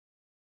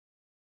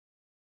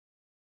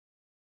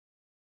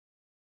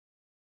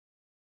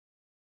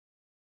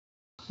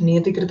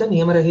नियतिकृत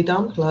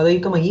नियमरहितां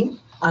ह्लादैकमयीं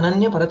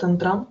अनन्य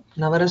परतन्त्रां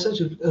नवरस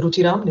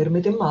रुचिरां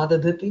निर्मितिम्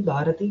आदधति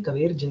भारती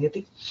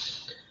कवेर्जयति.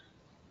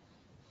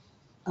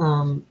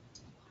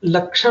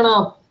 லக்ஷணா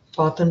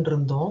பார்த்துட்டு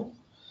இருந்தோம்.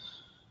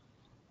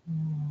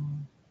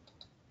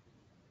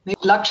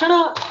 லக்ஷணா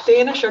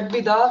தேன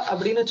ஷட்விதா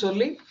அப்படின்னு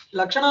சொல்லி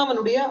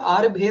லக்ஷணாவனுடைய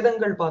 6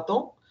 பேதங்கள்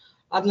பார்த்தோம்.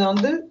 அதுல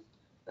வந்து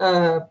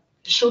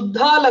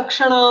சுத்தா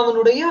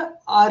லக்ஷணாவனுடைய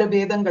 6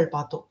 பேதங்கள்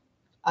பார்த்தோம்.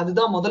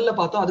 அதுதான் முதல்ல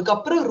பார்த்தோம்.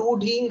 அதுக்கப்புறம்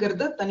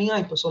ரூಢிங்கிறது தனியா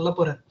இப்ப சொல்ல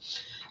போறேன்.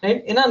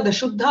 ரைட்? ஏன்னா அந்த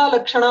சுத்தா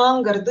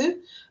லக்ஷணாங்கிறது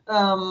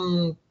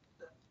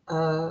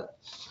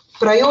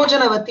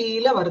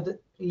பிரயோஜனவதியில வருது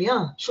இல்லையா?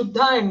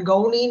 சுத்தா அண்ட்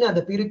கௌனின்னு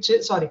அதை பிரிச்சு,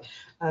 சாரி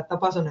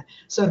தப்பா சொன்னேன்.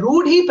 சோ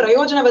ரூಢி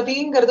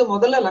பிரயோஜனவதிங்கிறது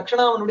முதல்ல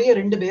லக்ஷணாவனுடைய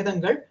 2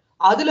 பேதங்கள்.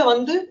 அதுல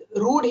வந்து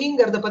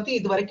ரூಢிங்கிறத பத்தி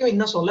இது வரைக்கும்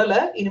இன்னும் சொல்லல,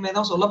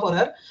 இனிமேதான் சொல்ல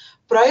போறார்.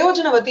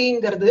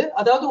 பிரயோஜனவதிங்கிறது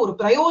அதாவது ஒரு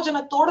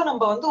பிரயோஜனத்தோட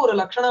நம்ம வந்து ஒரு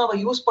லக்ஷணாவை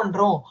யூஸ்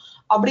பண்றோம்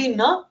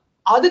அப்படின்னா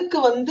அதுக்கு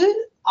வந்து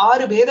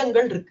 6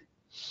 பேதங்கள் இருக்கு.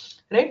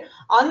 ரைட்?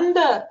 அந்த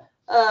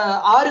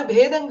 6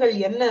 பேதங்கள்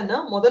என்னன்னா,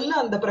 முதல்ல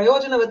அந்த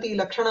பிரயோஜனவதி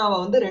லக்ஷணாவை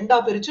வந்து 2ஆ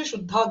பிரிச்சு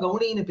சுத்தா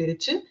கௌனின்னு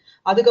பிரிச்சு,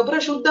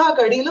 அதுக்கப்புறம் சுத்தா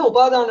கடியில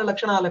உபாதான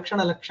லட்சணா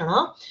லட்சண லட்சணா.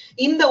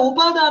 இந்த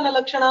உபாதான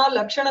லட்சணா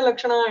லட்சண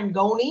லட்சணா அண்ட்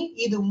கௌனி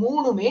இது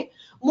மூணுமே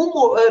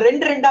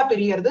 2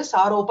 பிரியறது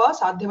சாரோபா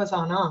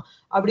சாத்தியவசானா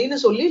அப்படின்னு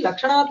சொல்லி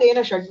லக்ஷணா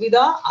தேன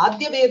ஷட்விதா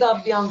ஆத்திய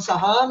வேதாபியாம்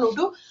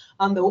சகான்னு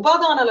அந்த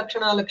உபாதான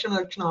லட்சணா லட்சண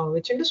லட்சணாவை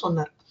வச்சுட்டு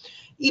சொன்னார்.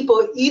 இப்போ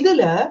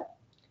இதுல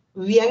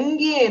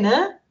வியங்கேன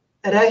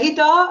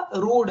ரஹிதா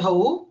ரூடௌ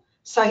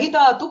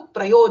சஹிதாது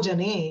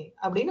பிரயோஜனே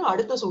அப்படின்னு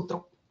அடுத்த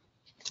சூத்திரம்.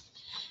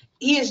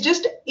 He is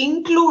just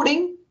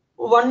including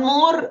one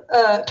more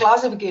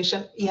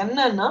classification.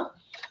 என்னன்னா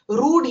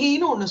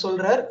ரூಢின்னு ஒண்ணு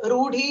சொல்றார்.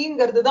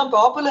 ரூಢிங்கிறது தான்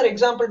பாப்புலர்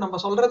எக்ஸாம்பிள். நம்ம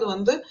சொல்றது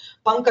வந்து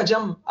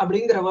பங்கஜம்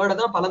அப்படிங்கிற வேர்டை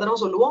தான் பல தடவை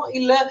சொல்லுவோம்.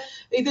 இல்ல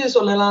இது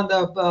சொல்லலாம், அந்த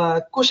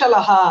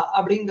குஷலஹா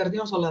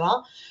அப்படிங்கிறதையும் சொல்லலாம்.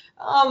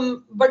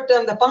 பட்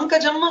அந்த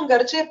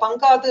பங்கஜம்ங்கிறச்சே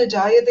பங்காது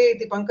ஜாயதே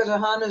இது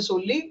பங்கஜஹான்னு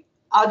சொல்லி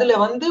அதுல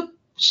வந்து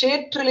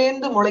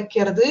சேற்றிலேந்து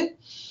முளைக்கிறது,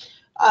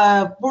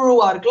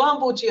 புழுவா இருக்கலாம்,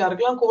 பூச்சியா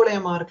இருக்கலாம்,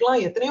 குவளையமா இருக்கலாம்,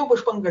 எத்தனையோ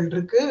புஷ்பங்கள்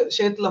இருக்கு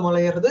சேத்துல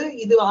முளையிறது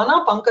இது. ஆனா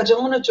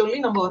பங்கஜம்னு சொல்லி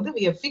நம்ம வந்து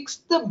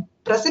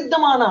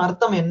பிரசித்தமான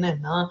அர்த்தம்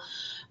என்னன்னா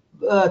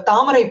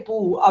தாமரை பூ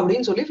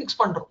அப்படின்னு சொல்லி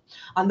பிக்ஸ் பண்றோம்.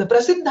 அந்த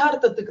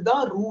பிரசித்தார்த்தத்துக்கு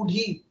தான்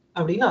ரூಢி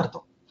அப்படின்னு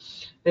அர்த்தம்.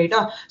 ரைட்டா?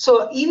 சோ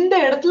இந்த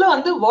இடத்துல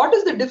வந்து what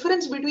is the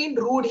difference between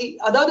ரூಢி,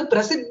 அதாவது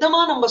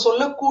பிரசித்தமா நம்ம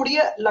சொல்லக்கூடிய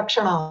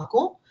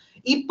லட்சணாக்கும்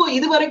இப்போ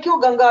இது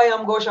வரைக்கும்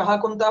கங்காயாம் கோஷா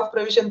குந்தா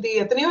பிரவிசந்தி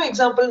எத்தனையோ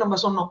எக்ஸாம்பிள் நம்ம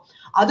சொன்னோம்.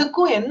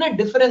 அதுக்கும் என்ன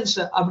டிஃபரன்ஸ்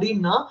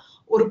அப்படின்னா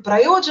ஒரு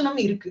பிரயோஜனம்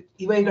இருக்கு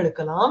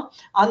இவைகளுக்கெல்லாம்.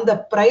 அந்த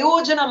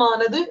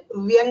பிரயோஜனமானது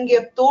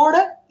வியங்கியத்தோட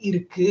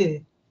இருக்கு.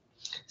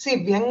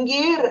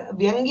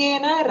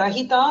 வியங்கேன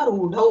ரஹிதா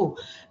ரூடௌ.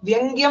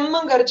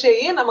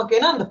 வியங்கியம்ங்கிறச்சேயே நமக்கு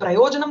என்ன அந்த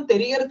பிரயோஜனம்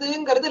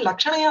தெரியறதுங்கிறது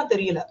லட்சணையா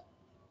தெரியல,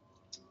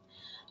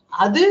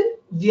 அது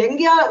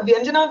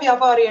வியஞ்சனா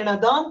வியாபாரேன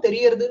தான்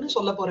தெரியறதுன்னு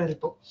சொல்ல போறாரு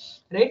இப்போ.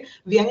 ரைட்?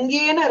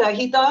 வியங்கேன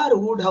ரஹிதா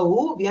ரூடௌ,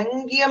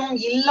 வியங்கியம்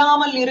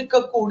இல்லாமல்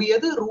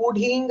இருக்கக்கூடியது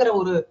ரூಢிங்கிற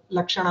ஒரு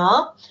லட்சணா.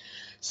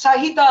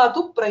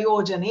 சஹிதாது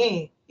பிரயோஜனே.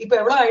 இப்ப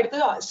எவ்வளவு ஆயிடுத்து?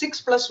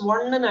 6 +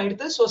 1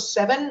 ஆயிடுத்து. சோ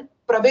 7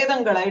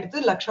 பிரபேதங்கள் ஆயிடுத்து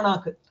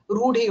லட்சணாக்கு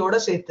ரூಢியோட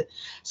சேர்த்து.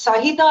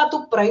 சஹிதாது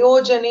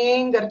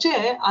பிரயோஜனேங்கிறச்சு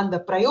அந்த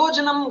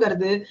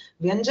பிரயோஜனம்ங்கிறது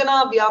வியஞ்சனா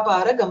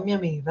வியாபார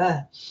கம்யமேவ.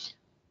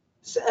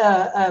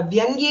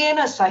 வியங்கேன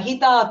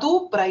சஹிதாது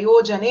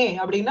பிரயோஜனே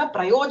அப்படின்னா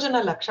பிரயோஜன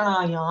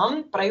லட்சணாயாம்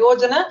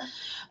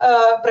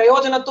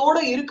பிரயோஜனத்தோட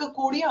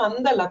இருக்கக்கூடிய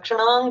அந்த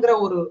லட்சணாங்கிற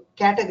ஒரு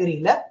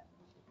கேட்டகரியில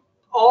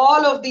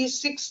all of these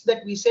 6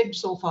 that we said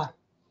so far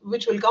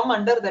which will come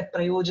under that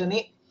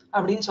பிரயோஜனே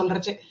அப்படின்னு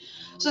சொல்றச்சு.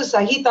 சோ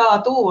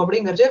சஹிதாது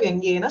அப்படிங்கறச்ச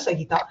வியங்கேன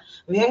சஹிதா,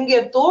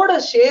 வியங்கியத்தோட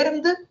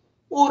சேர்ந்து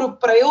ஒரு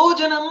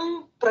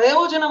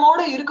பிரயோஜனமோட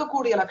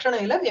இருக்கக்கூடிய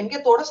லட்சணையில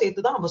வியங்கியத்தோட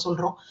சேர்த்துதான் நம்ம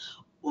சொல்றோம்.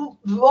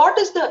 What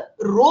is the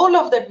role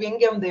of that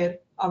vyangam there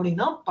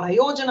அப்படின்னா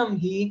பிரயோஜனம்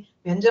ஹி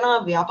வியஞ்சனா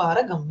வியாபார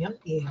கம்யம்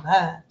ஏவ.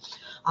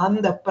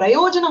 அந்த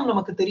பிரயோஜனம்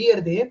நமக்கு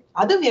தெரியறது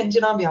அது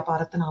வியஞ்சனா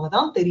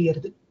வியாபாரத்தினாலதான்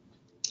தெரியறது.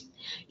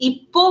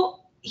 இப்போ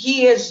he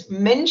has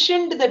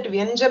mentioned that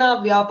வியஞ்சனா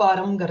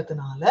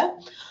வியாபாரம்ங்கிறதுனால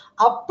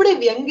அப்படி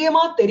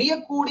வியங்கியமா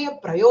தெரியக்கூடிய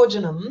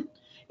பிரயோஜனம்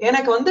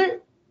எனக்கு வந்து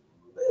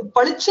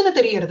பளிச்சுன்னு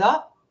தெரியறதா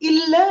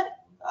இல்ல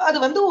அது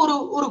வந்து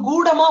ஒரு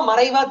கூடமா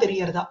மறைவா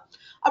தெரியறதா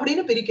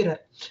அப்படின்னு பிரிக்கிறார்.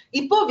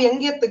 இப்போ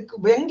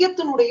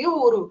வியங்கியத்தினுடைய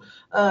ஒரு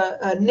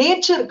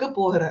நேச்சருக்கு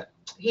போகிறார்.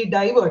 he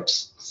diverts.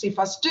 see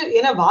first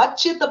ஏன்னா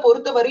வாச்சியத்தை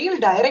பொறுத்த வரையில்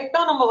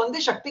டைரக்டா நம்ம வந்து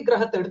சக்தி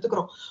கிரகத்தை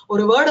எடுத்துக்கிறோம்.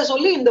 ஒரு வேர்டை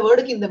சொல்லி இந்த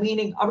வேர்டுக்கு இந்த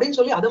மீனிங் அப்படின்னு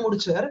சொல்லி அதை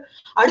முடிச்சார்.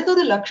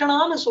 அடுத்தது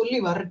லட்சணான்னு சொல்லி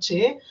வரைச்சு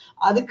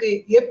அதுக்கு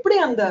எப்படி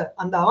அந்த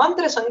அந்த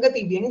அவாந்தர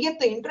சங்கதி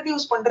வியங்கியத்தை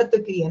இன்ட்ரடியூஸ்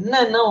பண்றதுக்கு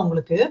என்னன்னா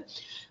உங்களுக்கு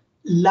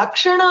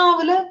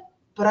லட்சணாவில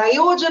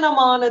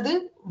பிரயோஜனமானது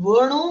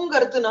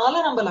வேணுங்கிறதுனால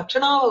நம்ம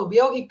லட்சணாவை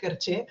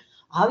உபயோகிக்கிறச்சே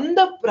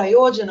அந்த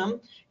பிரயோஜனம்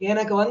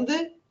எனக்கு வந்து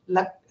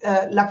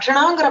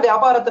லக்ஷணாங்கிற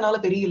வியாபாரத்தினால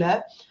தெரியல,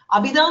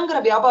 அபிதாங்கிற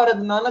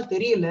வியாபாரத்தினால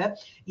தெரியல,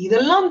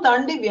 இதெல்லாம்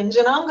தாண்டி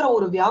வியஞ்சனாங்கிற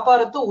ஒரு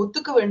வியாபாரத்தை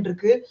ஒத்துக்க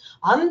வேண்டியிருக்கு.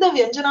 அந்த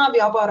வியஞ்சனா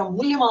வியாபாரம்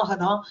மூலியமாக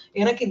தான்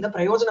எனக்கு இந்த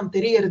பிரயோஜனம்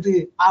தெரியறது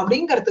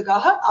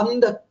அப்படிங்கிறதுக்காக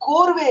அந்த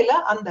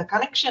கோர்வேல அந்த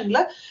கனெக்ஷன்ல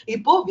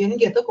இப்போ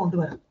வியங்கியத்தை கொண்டு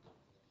வர.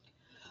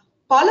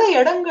 பல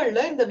இடங்கள்ல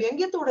இந்த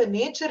வியங்கியத்தோட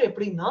நேச்சர்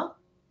எப்படின்னா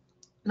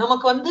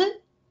நமக்கு வந்து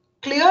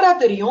கிளியரா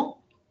தெரியும்,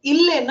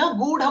 இல்லைன்னா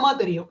கூடமா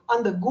தெரியும்.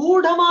 அந்த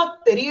கூடமா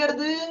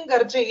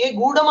தெரியறதுங்கிறச்சே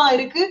கூடமா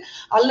இருக்கு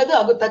அல்லது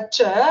அது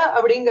தச்ச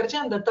அப்படிங்கறச்சு,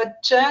 அந்த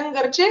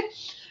தச்சங்கிறச்சு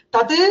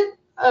தது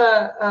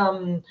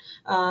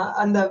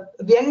அந்த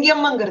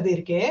வியங்கியம்ங்கிறது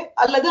இருக்கே,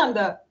 அல்லது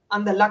அந்த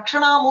அந்த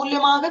லட்சணா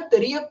மூலியமாக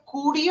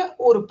தெரியக்கூடிய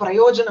ஒரு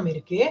பிரயோஜனம்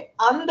இருக்கே,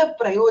 அந்த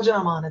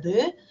பிரயோஜனமானது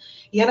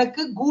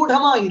எனக்கு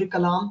கூடமா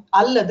இருக்கலாம்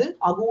அல்லது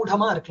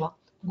அகூடமா இருக்கலாம்.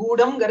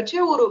 கூடம்ங்கிறச்சே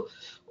ஒரு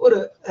ஒரு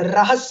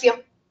ரகசியம்,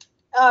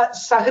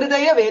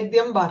 சஹிருதய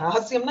வேத்தியம்.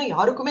 ரகசியம்னா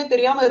யாருக்குமே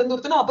தெரியாம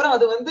இருந்துருச்சுன்னா அப்புறம்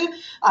அது வந்து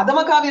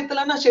அதம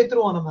காவியத்துலன்னா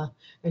சேர்த்துருவோம் நம்ம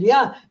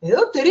இல்லையா.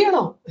 ஏதோ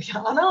தெரியணும்,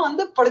 ஆனா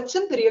வந்து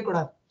படிச்சுன்னு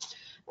தெரியக்கூடாது.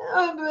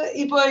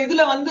 இப்போ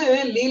இதுல வந்து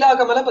லீலா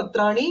கமல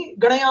பத்ராணி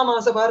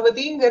கணயாமாச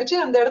பார்வதிங்கிறச்சு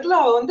அந்த இடத்துல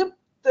அவ வந்து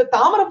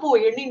தாமரப்பூவை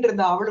எண்ணிட்டு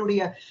இருந்தா.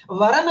 அவளுடைய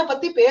வரனை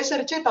பத்தி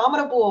பேசறச்சே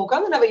தாமரப்பூவை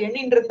உட்காந்து அவ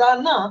எண்ணிட்டு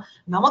இருந்தான்னா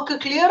நமக்கு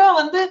கிளியரா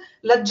வந்து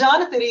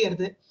லஜ்ஜான்னு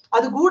தெரியறது.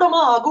 அது கூடமா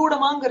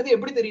அகூடமாங்கிறது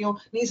எப்படி தெரியும்?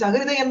 நீ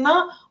சகிருதயன்னா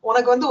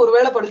உனக்கு வந்து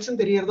ஒருவேளை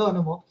படிச்சுன்னு தெரியறதோ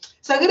என்னமோ,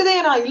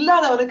 சகிருதயனா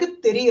இல்லாதவனுக்கு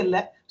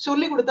தெரியல,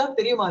 சொல்லி கொடுத்தா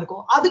தெரியுமா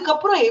இருக்கும்.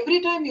 அதுக்கப்புறம் every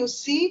time you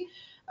see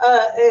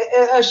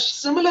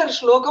similar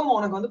ஸ்லோகம்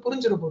உனக்கு வந்து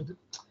புரிஞ்சிட போகுது.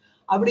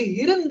 அப்படி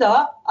இருந்தா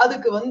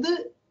அதுக்கு வந்து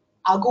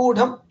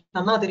அகூடம்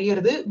நன்னா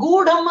தெரியறது.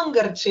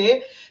 கூடம்ங்கிறச்சே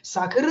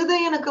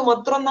சகிருதயனுக்கு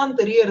மாத்திரம் தான்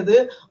தெரியறது,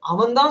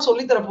 அவன் தான்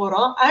சொல்லி தர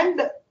போறான்.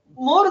 And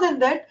more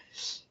then that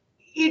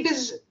it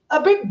is a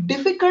bit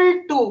difficult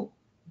to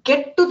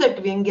get to that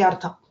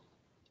வியங்கியார்த்தம்.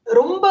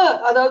 ரொம்ப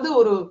அதாவது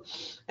ஒரு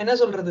என்ன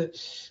சொல்றது,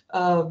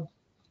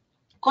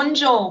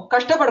 கொஞ்சம்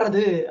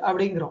கஷ்டப்படுறது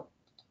அப்படிங்கிறோம்.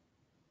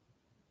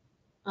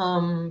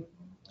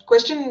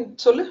 கொஸ்டின்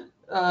சொல்லு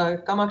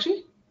Kamakshi.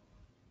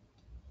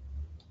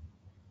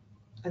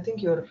 I think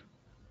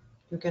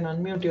you can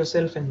unmute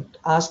yourself and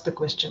ask the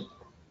question.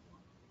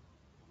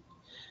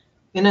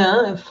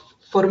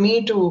 For me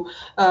to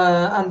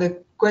அந்த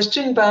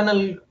question panel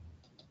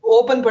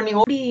open பண்ணி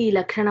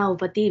லக்ஷணாவை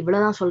பத்தி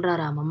இவ்வளவுதான்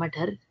சொல்றாரா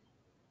மம்மட்டர்?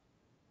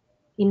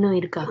 இன்னும்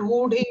இருக்கா?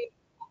 ரூடி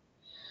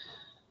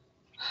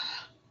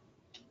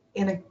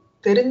எனக்கு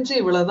தெரிஞ்சு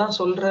இவ்வளவுதான்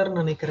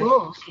சொல்றாருன்னு நினைக்கிறேன்.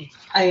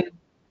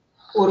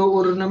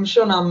 ஒரு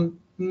நிமிஷம் நான்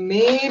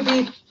மேபி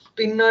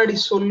பின்னாடி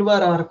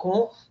சொல்லுவாரா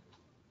இருக்கும்.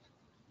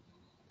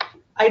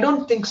 I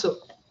don't think so.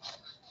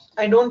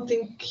 I don't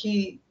think he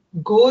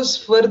goes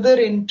further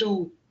into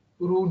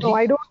Rudhi. No,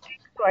 I don't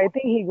think so. I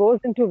think he goes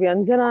into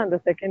Vyanjana and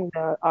the second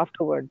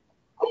afterwards.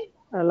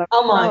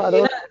 ஆமா,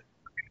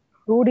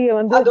 ரூடியை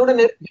வந்து அதோட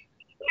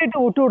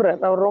விட்டுடுறாரு.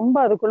 அவர் ரொம்ப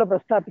அதுக்குள்ள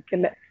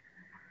பிரஸ்தாபிக்கல.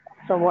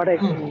 From what I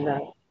can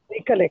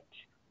recollect.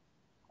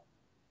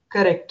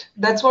 Correct.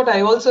 That's what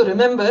I also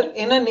remember.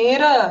 என்ன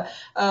நேரா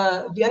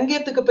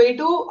வியங்கியத்துக்கு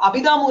போயிட்டு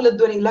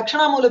அபிதாமூலத்வனி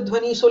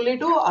லக்ஷணாமூலத்வனி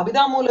சொல்லிட்டு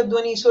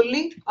அபிதாமூலத்வனி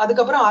சொல்லி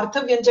அதுக்கப்புறம்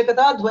அர்த்த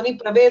வியஞ்சகதா துவனி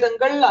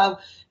பிரபேதங்கள்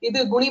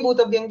இது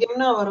குணிபூத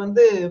வியங்கியம்னு அவர்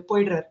வந்து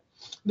போயிடுறார்.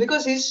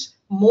 Because his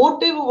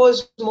motive was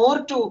more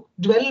to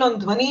dwell on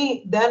துவனி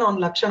than on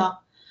லக்ஷணா.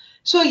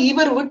 So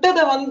இவர்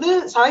விட்டதை வந்து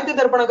சாகித்ய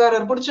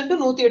தர்ப்பணக்காரர் பிடிச்சிட்டு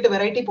 108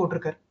 வெரைட்டி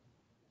போட்டிருக்கார்.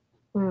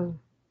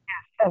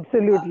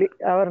 Absolutely.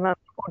 அவர் நான்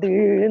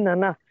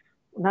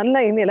நல்ல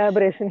in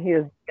elaboration he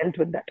has dealt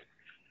with that.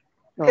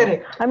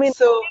 Correct. I mean,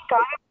 so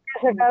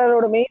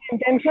Kavyaprakasa main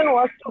intention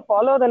was to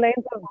follow the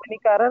lines of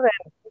Dhanikarar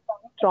and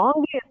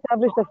strongly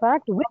establish the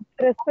fact with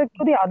respect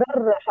to the other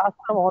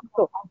shastram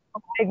also.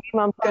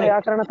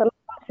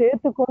 வியாக்கரணத்தெல்லாம்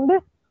சேர்த்துக்கொண்டு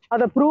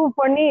அதை prove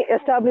பண்ணி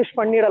establish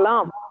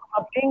பண்ணிடலாம்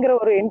அப்படிங்கிற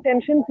ஒரு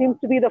intention seems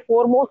to be the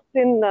foremost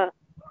in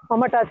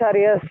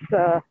Mammatacharya's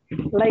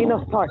line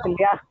of thought,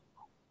 இல்லையா?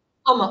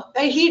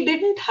 He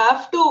didn't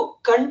have to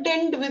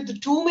contend with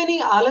too many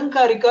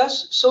alankarikas,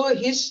 so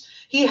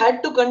he had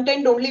to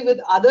contend only with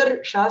other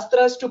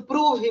shastras to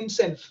prove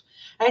himself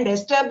and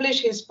establish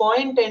his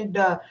point and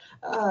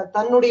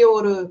தன்னுடைய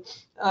ஒரு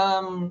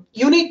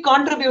unique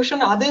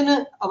contribution அதுன்னு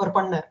அவர்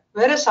பண்ணார்.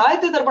 Whereas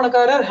Sahitya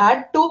தர்ப்பணக்காரர்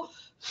had to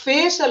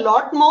face a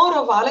lot more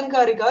of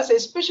alankarikas,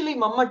 especially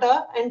Mammata,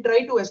 and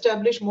try to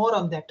establish more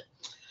on that.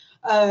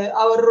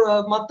 அவர்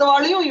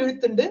மத்தவாளையும்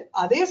இழுத்துண்டு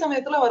அதே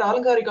சமயத்துல அவர்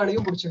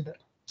அலங்காரிக்காலையும்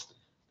பிடிச்சிட்டார்.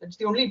 That's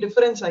the only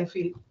difference I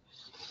feel.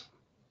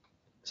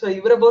 So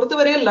இவரை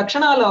பொறுத்தவரையே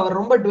லக்ஷணால அவர்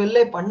ரொம்ப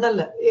டுவெல்லே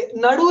பண்ணல.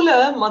 நடுவுல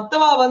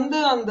மத்தவா வந்து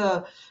அந்த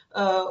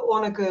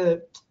உனக்கு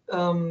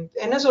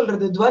என்ன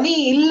சொல்றது துவனி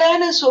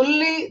இல்லைன்னு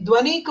சொல்லி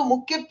துவனிக்கு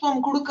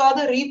முக்கியத்துவம்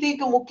கொடுக்காத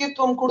ரீதிக்கு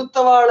முக்கியத்துவம்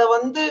கொடுத்தவாளை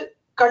வந்து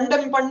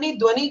கண்டம் பண்ணி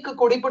துவனிக்கு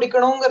கொடி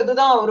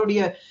பிடிக்கணுங்கிறதுதான்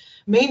அவருடைய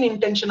மெயின்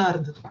இன்டென்ஷனா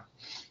இருந்தது.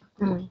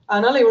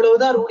 அதனால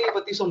இவ்வளவுதான் ரூடியை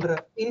பத்தி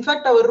சொல்றாரு.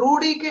 இன்ஃபேக்ட் அவர்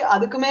ரூடிக்கு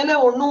அதுக்கு மேல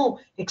ஒன்னும்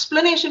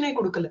எக்ஸ்பிளனேஷனே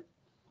கொடுக்கல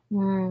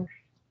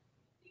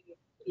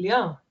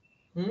இல்லையா.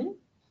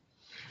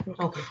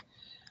 ஓகே.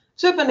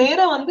 சோ இப்ப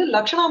நேரா வந்து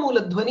லக்ஷணாமூல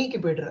துவனிக்கு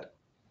போயிடுறார்.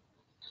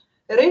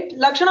 ரைட்.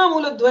 லக்ஷணா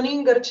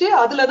மூலத்வனிங்கிறச்சு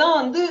அதுலதான்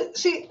வந்து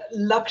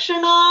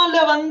லக்ஷணால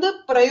வந்து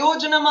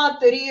பிரயோஜனமா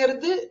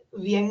தெரியறது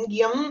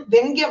வியங்கியம்.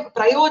 வியங்கியம்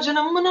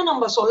பிரயோஜனம்னு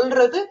நம்ம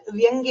சொல்றது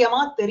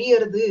வியங்கியமா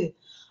தெரியறது.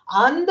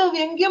 அந்த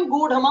வியங்கியம்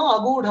கூடமா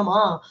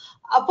அகூடமா?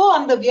 அப்போ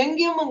அந்த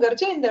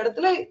வியங்கியம்ங்கிறச்சு இந்த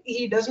இடத்துல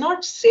he does not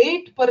say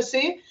it per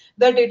se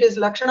that it is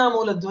Lakshana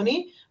மூலத்வனி.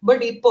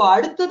 But இப்போ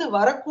அடுத்தது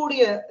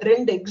வரக்கூடிய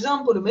ரெண்டு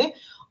எக்ஸாம்பிளுமே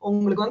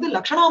உங்களுக்கு வந்து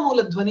லக்ஷணா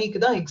மூலத்வனிக்கு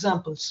தான்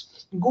எக்ஸாம்பிள்ஸ்.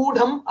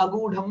 கூடம்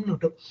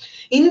அகூடம்னு.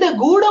 இந்த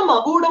கூடம்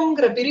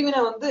அகூடம்ங்கிற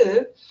பிரிவினை வந்து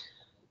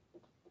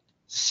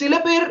சில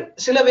பேர்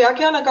சில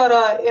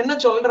வியாக்கியானக்காரா என்ன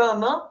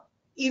சொல்றான்னா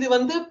இது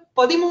வந்து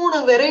 13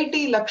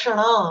 வெரைட்டி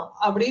லக்ஷணா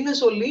அப்படின்னு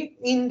சொல்லி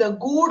இந்த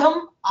கூடம்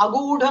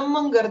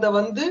அகூடம்ங்கிறத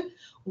வந்து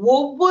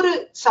ஒவ்வொரு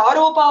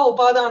சாரோபா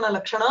உபாதான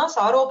லட்சணா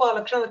சாரோபா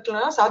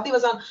லட்சணா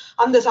சாத்திவசான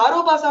அந்த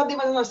சாரோபா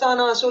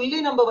சாத்திவசானா சொல்லி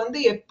நம்ம வந்து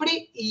எப்படி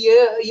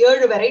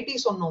 7 வெரைட்டி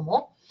சொன்னோமோ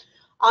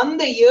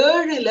அந்த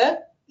 7ல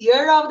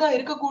 7ஆவதா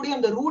இருக்கக்கூடிய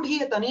அந்த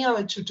ரூಢியை தனியா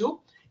வச்சுட்டு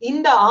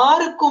இந்த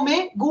 6க்குமே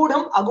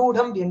கூடம்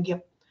அகூடம்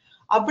வியங்கியம்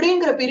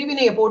அப்படிங்கிற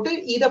பிரிவினையை போட்டு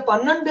இத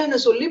 12ன்னு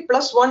சொல்லி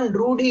 +1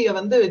 ரூಢிய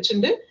வந்து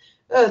வச்சுட்டு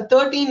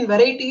 13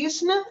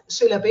 வெரைட்டிஸ்னு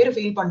சில பேர்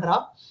ஃபீல் பண்றா.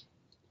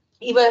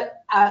 இவர்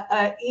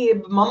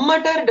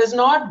Mammatar does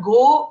not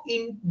go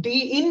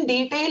in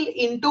detail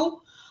into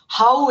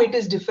how it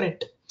is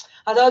different.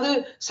 அதாவது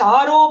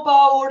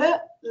சாரோபாவோட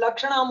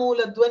லக்ஷணா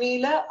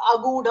மூலத்வனியில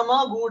அகூடமா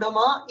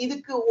கூடமா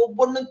இதுக்கு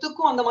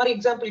ஒவ்வொன்னுத்துக்கும் அந்த மாதிரி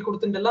எக்ஸாம்பிள்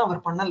கொடுத்துட்டுலாம்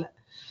அவர் பண்ணல.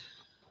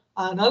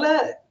 அதனால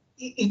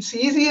it's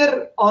easier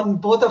on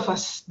both of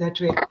us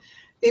that way.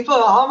 இப்போ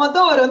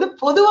ஆமத்தான் அவர் வந்து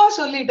பொதுவா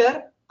சொல்லிட்டார்.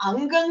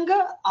 அங்கங்க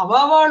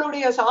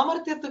அவாவாளுடைய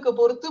சாமர்த்தியத்துக்கு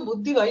பொறுத்து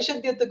புத்தி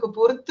வைசத்தியத்துக்கு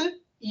பொறுத்து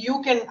you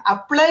can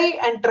apply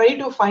and try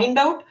to find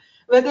out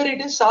whether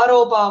it is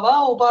சாரோபாவா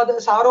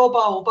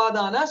சாரோபா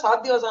உபாதான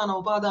சாத்தியவசான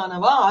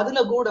உபாதானவா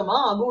அதுல கூடமா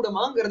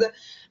அகூடமாங்கிறத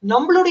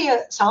நம்மளுடைய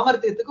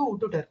சாமர்த்தியத்துக்கு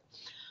விட்டுட்டார்.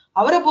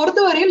 அவரை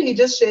பொறுத்தவரையில் he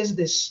just says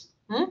this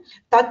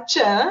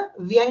தச்ச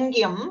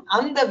வியங்கியம்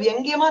அந்த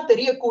வியங்கியமா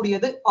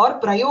தெரியக்கூடியது ஆர்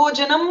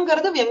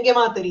பிரயோஜனம்ங்கிறது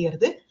வியங்கியமா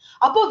தெரியறது.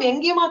 அப்போ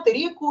வியங்கியமா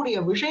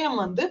தெரியக்கூடிய விஷயம்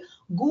வந்து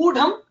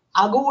கூடம்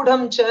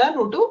அகூடம் சு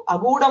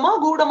அகூடமா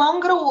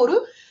கூடமாங்கிற ஒரு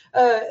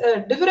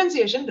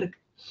டிஃபரன்சியேஷன் இருக்கு.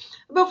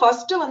 இப்ப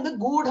ஃபர்ஸ்ட் வந்து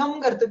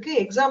கூடம்ங்கிறதுக்கு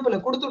எக்ஸாம்பிள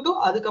கொடுத்துட்டு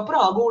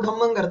அதுக்கப்புறம்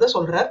அகூடம்ங்கிறத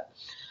சொல்றார்.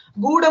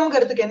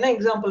 கூடம்ங்கிறதுக்கு என்ன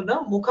எக்ஸாம்பிள்னா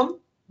முகம்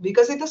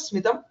விகசித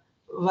ஸ்மிதம்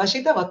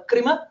வசித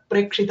வக்ரிம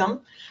பிரேக்ஷிதம்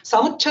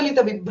சமுச்சலித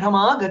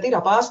விப்ரமா கதிர்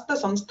அபாஸ்த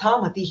சம்ஸ்தா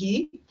மதிஹி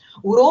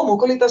உரோ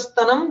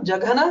முகுலிதஸ்தனம்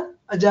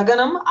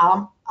ஜகனம்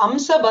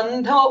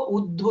அம்சபந்த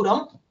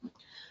உத்துரம்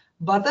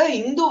பத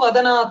இந்து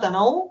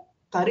வதனாதனௌ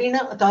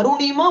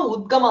தருணிம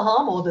உத்கமஹா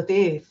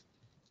மோததே.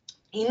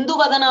 இந்து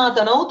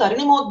வதனாதனௌ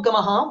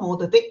தருணிமோத்கமஹா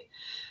மோததே.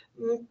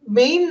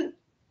 மெயின்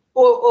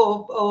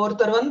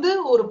ஒருத்தர் வந்து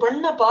ஒரு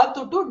பெண்ணை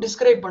பார்த்துட்டு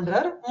டிஸ்கிரைப்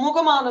பண்றார்.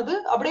 முகமானது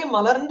அப்படியே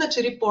மலர்ந்த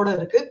சிரிப்போட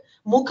இருக்கு.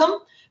 முகம்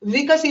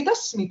விகசித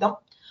ஸ்மிதம்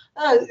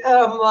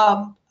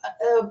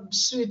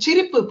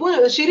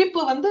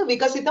சிரிப்பு வந்து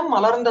விகசிதம்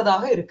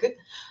மலர்ந்ததாக இருக்கு.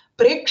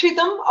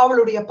 பிரேக்ஷிதம்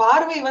அவளுடைய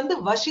பார்வை வந்து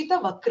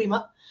வசித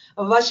வக்ரிம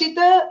வசித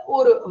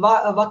ஒரு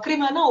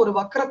வக்ரிமனா ஒரு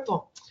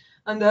வக்ரத்துவம்.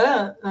 அந்த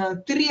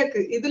திரியக்கு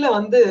இதுல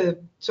வந்து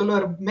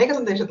சொல்லுவார் மேக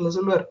சந்தேஷத்துல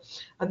சொல்லுவார்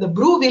அந்த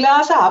ப்ரூ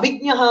விலாச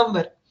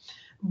அபிஜ்ஞாம்பர்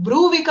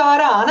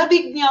ப்ரூவிகார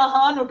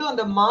அனபிஜ்ஞாகான்னு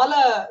அந்த மால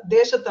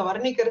தேசத்தை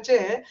வர்ணிக்கிறச்சு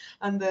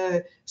அந்த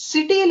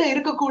சிட்டியில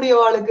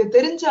இருக்கக்கூடியவாளுக்கு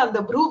தெரிஞ்ச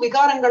அந்த ப்ரூ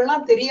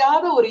விகாரங்கள்லாம்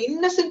தெரியாத ஒரு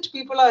இன்னசென்ட்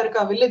பீப்புளா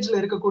இருக்கா வில்லேஜ்ல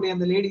இருக்கக்கூடிய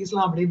அந்த லேடிஸ்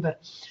எல்லாம் அப்படிம்பார்.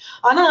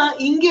 ஆனா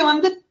இங்க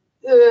வந்து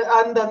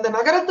அந்த அந்த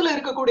நகரத்துல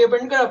இருக்கக்கூடிய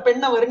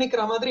பெண்ணை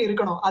வர்ணிக்கிற மாதிரி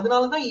இருக்கணும்.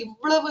 அதனாலதான்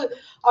இவ்வளவு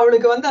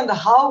அவளுக்கு வந்து அந்த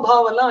ஹாவ்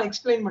பாவ் எல்லாம்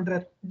எக்ஸ்பிளைன்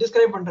பண்றார்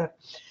டிஸ்கிரைப் பண்றார்.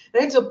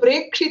 ரைட். சோ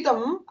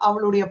பிரேக்ஷிதம்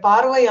அவளுடைய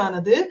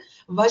பார்வையானது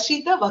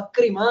வசித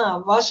வக்ரிம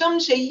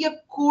வசம்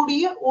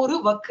செய்யக்கூடிய ஒரு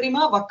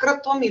வக்ரிம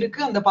வக்ரத்துவம் இருக்கு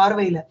அந்த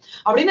பார்வையில.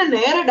 அப்படின்னா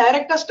நேர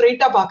டைரக்டா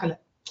ஸ்ட்ரெயிட்டா பாக்கல.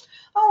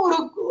 ஒரு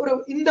ஒரு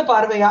இந்த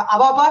பார்வையா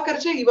அவ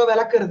பாக்கறச்சு இவ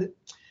விளக்குறது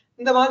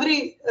இந்த மாதிரி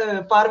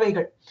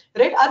பார்வைகள்.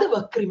 ரைட். அது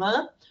வக்ரிம.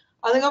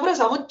 அதுக்கப்புறம்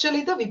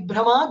சமுச்சலித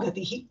விப்ரமா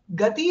கதிஹி.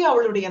 கதி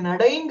அவளுடைய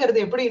நடைங்கிறது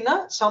எப்படின்னா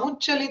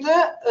சமுச்சலித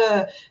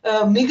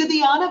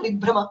மிகுதியான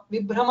விப்ரமா.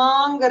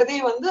 விப்ரமாங்கிறதே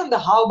வந்து அந்த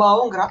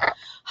ஹாவ்பாவுங்கிறா.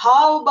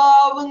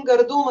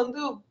 ஹாவ்பாவுங்கிறதும்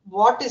வந்து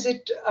வாட் இஸ்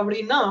இட்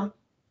அப்படின்னா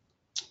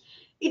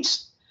இட்ஸ்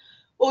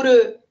ஒரு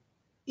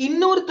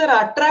இன்னொருத்தரை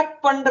அட்ராக்ட்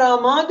பண்ற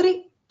மாதிரி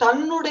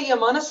தன்னுடைய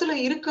மனசுல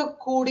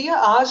இருக்கக்கூடிய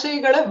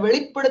ஆசைகளை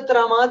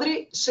வெளிப்படுத்துற மாதிரி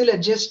சில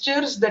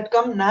gestures that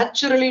come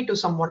naturally to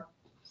someone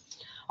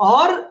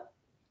R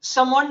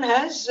someone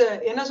has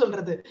என்ன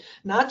சொல்றது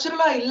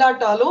நேச்சுரலா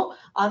இல்லாட்டாலும்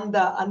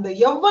அந்த அந்த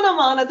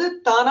யௌவனமானது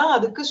தானா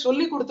அதுக்கு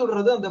சொல்லி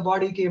கொடுத்துடுறது அந்த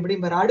பாடிக்கு.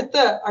 எப்படிங்கிற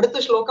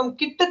அடுத்த ஸ்லோகம்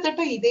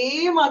கிட்டத்தட்ட இதே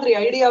மாதிரி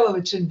ஐடியாவை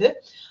வச்சுட்டு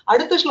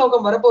அடுத்த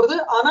ஸ்லோகம் வரப்போறது.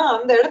 ஆனா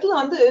அந்த இடத்துல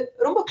வந்து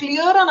ரொம்ப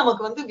கிளியரா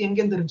நமக்கு வந்து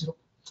எங்கேயும்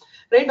தெரிஞ்சிடும்.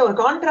 ரைட். ஒரு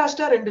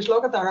கான்ட்ராஸ்டா 2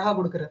 ஸ்லோகத்தை அழகா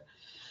கொடுக்குறாரு.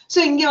 சோ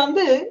இங்க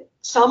வந்து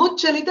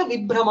சமுச்சலித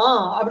விப்ரமா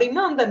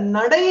அப்படின்னா அந்த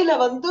நடையில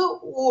வந்து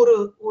ஒரு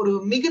ஒரு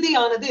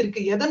மிகுதியானது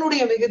இருக்கு.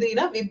 எதனுடைய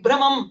மிகுதினா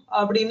விப்ரமம்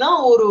அப்படின்னா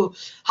ஒரு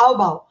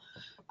ஹாவ்பாவ்.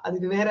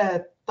 அதுக்கு வேற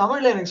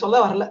தமிழ்ல எனக்கு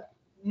சொல்ல வரல.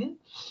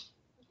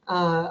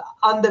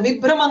 அந்த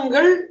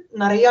விப்ரமங்கள்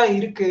நிறைய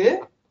இருக்கு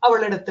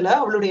அவளிடத்துல,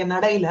 அவளுடைய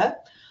நடையில.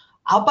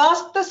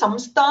 அபாஸ்த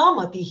சம்ஸ்தா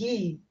மதிஹி,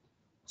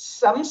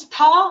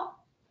 சம்ஸ்தா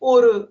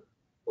ஒரு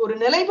ஒரு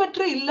நிலை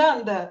பெற்று இல்ல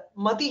அந்த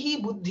மதிஹி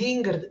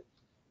புத்திங்கிறது.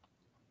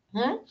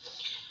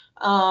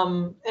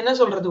 என்ன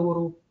சொல்றது,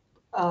 ஒரு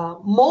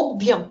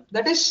மோக்தியம்,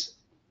 தட் இஸ்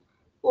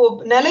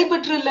நிலை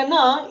பெற்று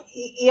இல்லைன்னா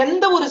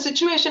எந்த ஒரு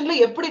சிச்சுவேஷன்ல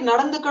எப்படி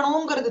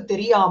நடந்துக்கணுங்கிறது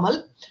தெரியாமல்,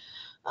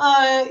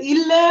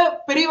 இல்ல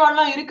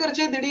பெரியவாள்லாம்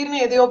இருக்கிறச்சே திடீர்னு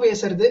எதையோ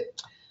பேசுறது,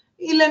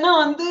 இல்லைன்னா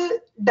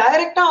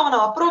டைரக்டா அவனை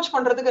அப்ரோச்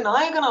பண்றதுக்கு,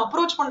 நாயகனை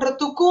அப்ரோச்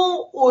பண்றதுக்கும்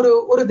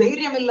ஒரு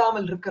தைரியம்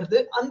இல்லாமல் இருக்கிறது.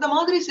 அந்த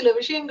மாதிரி சில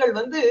விஷயங்கள்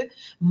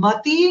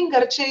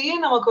மதிங்கிறச்சேயே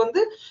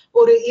நமக்கு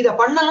ஒரு இதை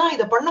பண்ணலாம்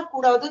இதை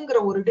பண்ணக்கூடாதுங்கிற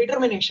ஒரு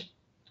டிட்டர்மினேஷன்.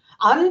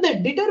 அந்த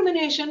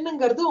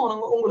டிட்டர்மினேஷன்ங்கிறது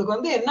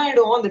உங்களுக்கு என்ன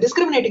ஆயிடும், அந்த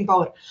டிஸ்கிரிமினேட்டிங்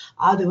பவர்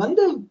அது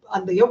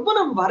அந்த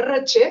யௌவனம்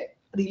வர்றச்சே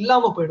அது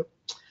இல்லாம போயிடும்.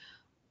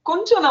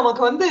 கொஞ்சம்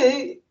நமக்கு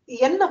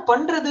என்ன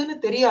பண்றதுன்னு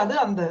தெரியாது.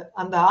 அந்த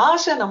அந்த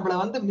ஆசை நம்மள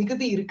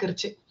மிகுதி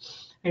இருக்கிறச்சு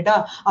ரைட்டா.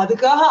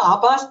 அதுக்காக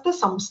அபாஸ்த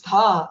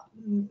சம்ஸ்தா,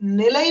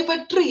 நிலை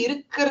பெற்று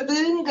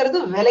இருக்கிறதுங்கிறது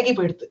விலகி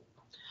போயிடுது.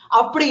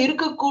 அப்படி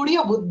இருக்கக்கூடிய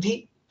புத்தி.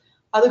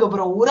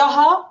 அதுக்கப்புறம்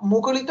உரஹா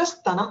முகுலித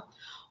ஸ்தனம்,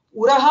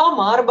 உரஹா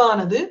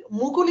மார்பானது,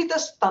 முகுலித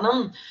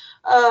ஸ்தனம்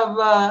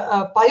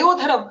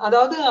பயோதரம்,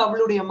 அதாவது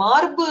அவளுடைய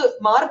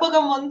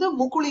மார்பகம்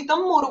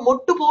முகுலிதம், ஒரு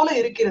மொட்டு போல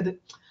இருக்கிறது.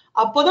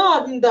 அப்போதான்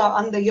அந்த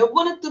அந்த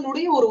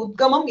யௌவனத்தினுடைய ஒரு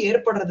உத்கமம்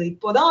ஏற்படுறது.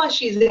 இப்போதான்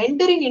she is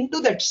entering into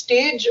that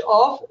stage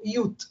of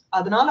youth.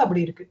 அதனால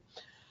அப்படி இருக்கு.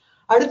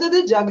 அடுத்தது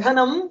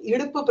ஜகனம்,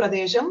 இடுப்பு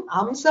பிரதேசம்.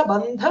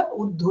 அம்சபந்த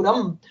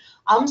உத்துரம்,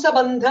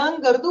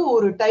 அம்சபந்தங்கிறது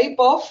ஒரு டைப்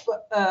ஆஃப்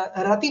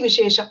ரதி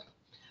விசேஷம்.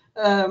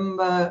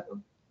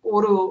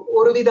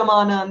 ஒரு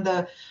விதமான அந்த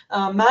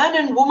மேன்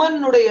அண்ட்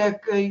உமனுடைய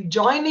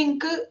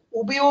ஜாயினிங்க்கு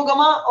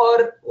உபயோகமா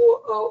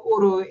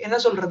ஒரு என்ன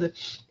சொல்றது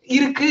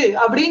இருக்கு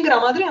அப்படிங்கிற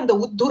மாதிரி அந்த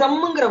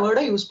உத்துரம்ங்கிற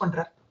வேர்டை யூஸ்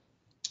பண்றார்.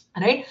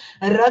 ரைட்.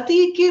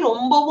 ரதிக்கு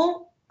ரொம்பவும்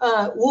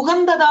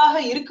உகந்ததாக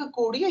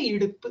இருக்கக்கூடிய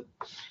இடுப்பு.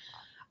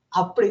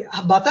 அப்படி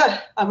பத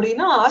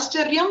அப்படின்னா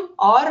ஆச்சரியம்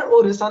ஆர்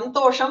ஒரு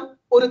சந்தோஷம்.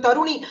 ஒரு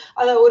தருணி,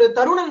 ஒரு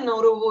தருணன்,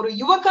 ஒரு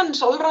யுவகன்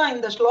சொல்றான்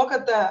இந்த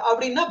ஸ்லோகத்தை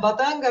அப்படின்னா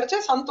பதங்கிறச்ச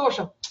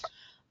சந்தோஷம்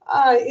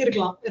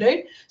இருக்கலாம்.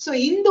 ரைட். சோ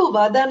இந்து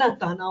வதன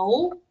தனோ,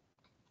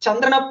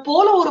 சந்திரனை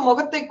போல ஒரு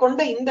முகத்தை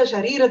கொண்ட இந்த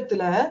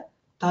சரீரத்துல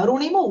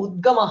தருணிம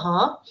உத்கமஹா,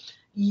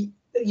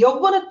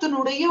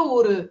 யௌவனத்தினுடைய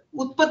ஒரு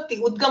உற்பத்தி,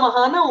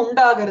 உத்கமஹான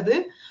உண்டாகிறது.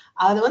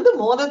 அது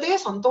மோதத்தே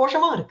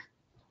சந்தோஷமா இருக்கு.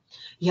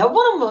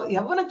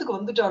 யௌவனத்துக்கு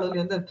வந்துட்டாலும்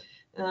எந்த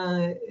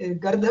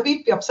கர்தவி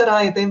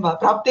அப்சராயத்தையும்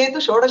பிராப்தேது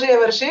ஷோடசே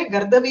வருஷே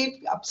கர்தவி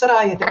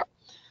அப்சராயத்தை,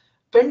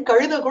 பெண்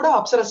கழுத கூட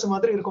அப்சரசு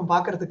மாதிரி இருக்கும்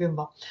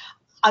பாக்குறதுக்கும்பா.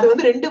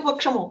 அது ரெண்டு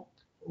பட்சமும்.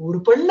 ஒரு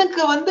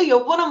பெண்ணுக்கு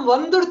யௌவனம்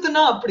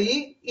வந்துடுத்துனா அப்படி,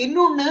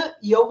 இன்னொன்னு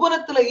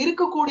யௌவனத்துல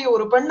இருக்கக்கூடிய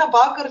ஒரு பெண்ணை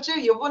பாக்குறச்சு,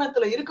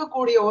 யௌவனத்துல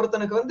இருக்கக்கூடிய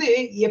ஒருத்தனுக்கு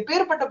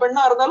எப்பேற்பட்ட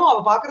பெண்ணா இருந்தாலும்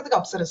அவ பாக்குறதுக்கு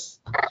அப்சரஸ்.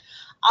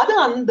 அது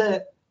அந்த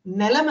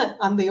நிலைமை,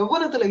 அந்த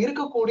யௌவனத்துல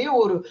இருக்கக்கூடிய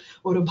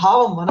ஒரு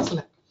பாவம்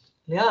மனசுல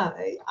இல்லையா,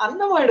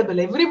 unavoidable.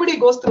 Everybody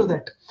goes through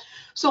that.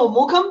 So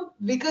முகம்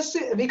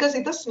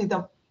விகசித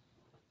ஸ்மிதம்.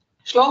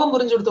 ஸ்லோகம்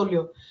புரிஞ்சுடுத்தோம்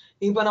இல்லையோ.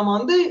 இப்ப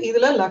நம்ம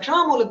இதுல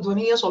லக்ஷணாமூல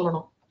துவனியா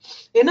சொல்லணும்.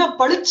 ஏன்னா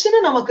பளிச்சுன்னு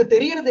நமக்கு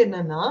தெரியறது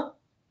என்னன்னா,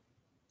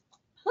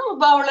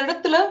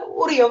 அவளிடத்துல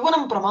ஒரு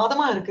யௌவனம்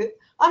பிரமாதமா இருக்கு.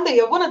 அந்த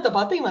யௌவனத்தை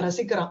பார்த்து இவன்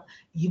ரசிக்கிறான்.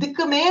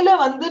 இதுக்கு மேல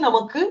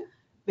நமக்கு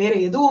வேற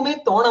எதுவுமே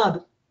தோணாது.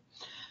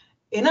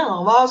 ஏன்னா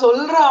அவ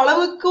சொல்ற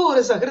அளவுக்கு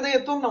ஒரு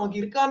சகிருதயத்துவம் நமக்கு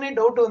இருக்கானே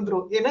டவுட்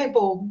வந்துரும். ஏன்னா இப்ப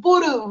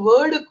ஒவ்வொரு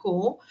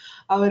வேர்டுக்கும்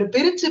அவர்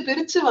பிரிச்சு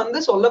பிரிச்சு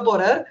சொல்ல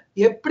போறார்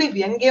எப்படி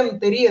வியங்கியம்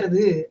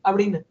தெரியறது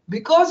அப்படின்னு.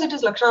 பிகாஸ் இட்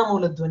இஸ்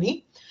லக்ஷணாமூல துவனி.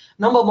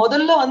 நம்ம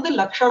முதல்ல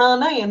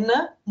லக்ஷணானா என்ன,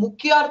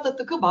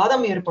 முக்கியார்த்தத்துக்கு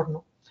பாதம்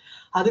ஏற்படணும்.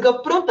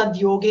 அதுக்கப்புறம்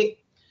தத்யோகே,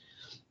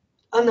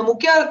 அந்த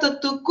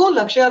முக்கியார்த்தத்துக்கும்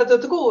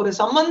லட்சியார்த்தத்துக்கும் ஒரு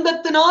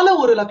சம்பந்தத்தினால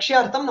ஒரு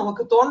லட்சியார்த்தம்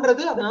நமக்கு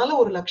தோன்றது. அதனால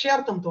ஒரு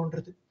லட்சியார்த்தம்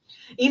தோன்றது.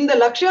 இந்த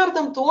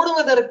லட்சியார்த்தம்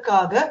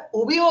தோணுவதற்காக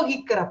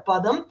உபயோகிக்கிற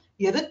பதம்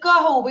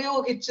எதுக்காக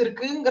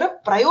உபயோகிச்சிருக்குங்கிற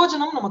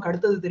பிரயோஜனம் நமக்கு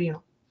அடுத்தது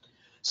தெரியணும்.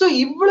 சோ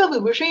இவ்வளவு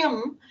விஷயம்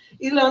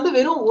இதுல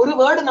வெறும் ஒரு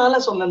வேர்டுனால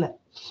சொல்லல,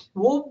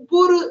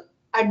 ஒவ்வொரு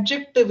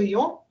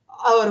அட்ஜெக்டிவையும்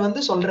அவர்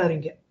சொல்றாரு.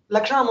 இங்க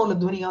லக்ஷணாமூல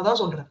துவனியா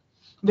தான் சொல்றாரு.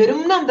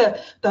 வெறும்னா அந்த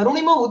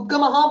தருணிமா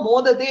உத்கமஹா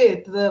மோததே,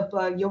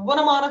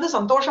 யௌவனமானது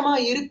சந்தோஷமா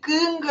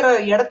இருக்குங்கிற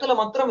இடத்துல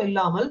மாத்திரம்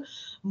இல்லாமல்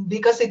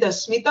விகசித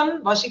ஸ்மிதம்,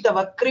 வசித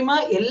வக்ரிமா,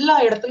 எல்லா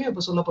இடத்துலயும்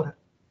இப்ப சொல்ல போறாரு.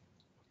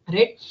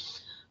 ரைட்.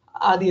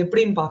 அது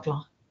எப்படின்னு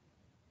பாக்கலாம்.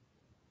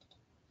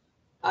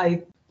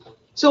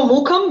 சோ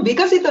முகம்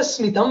விகசித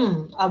ஸ்மிதம்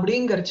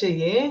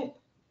அப்படிங்கறச்சேயே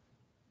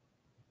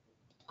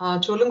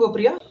சொல்லுங்க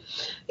பிரியா.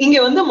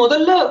 இங்க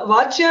முதல்ல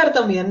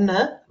வாச்சியார்த்தம் என்ன,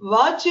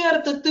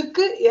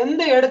 வாச்சியார்த்தத்துக்கு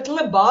எந்த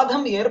இடத்துல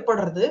பாதம்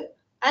ஏற்படுறது,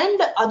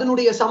 அண்ட்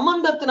அதனுடைய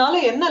சம்பந்தத்தினால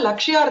என்ன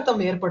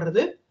லட்சியார்த்தம்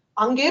ஏற்படுறது,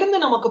 அங்க இருந்து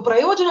நமக்கு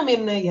பிரயோஜனம்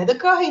என்ன,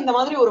 எதுக்காக இந்த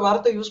மாதிரி ஒரு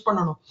வார்த்தை யூஸ்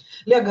பண்ணணும்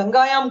இல்லையா.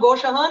 கங்காயாம்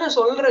கோஷகான்னு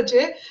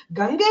சொல்றச்சு,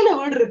 கங்கையில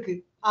வீடு இருக்கு,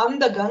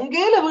 அந்த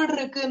கங்கையில வீடு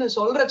இருக்குன்னு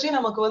சொல்றச்சே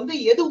நமக்கு வந்து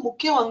எது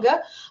முக்கியம் அங்க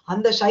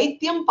அந்த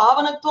சைத்தியம்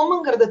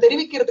பாவனத்துவம்ங்கிறத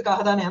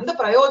தெரிவிக்கிறதுக்காக தானே அந்த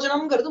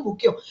பிரயோஜனம்ங்கிறது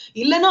முக்கியம்.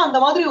 இல்லைன்னா அந்த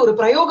மாதிரி ஒரு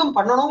பிரயோகம்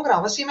பண்ணணுங்கிற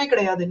அவசியமே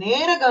கிடையாது.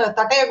 நேர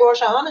தட்டைய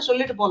கோஷான்னு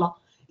சொல்லிட்டு போலாம்,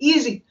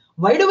 easy.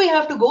 Why do we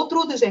have to go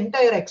through this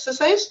entire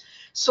exercise?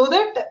 So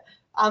that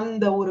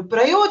அந்த ஒரு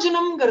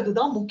பிரயோஜனம்ங்கிறது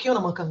தான் முக்கியம்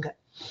நமக்கு அங்க.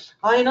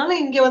 அதனால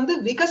இங்க வந்து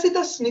விகசித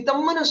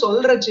ஸ்மிதம்னு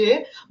சொல்றச்சு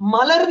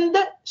மலர்ந்த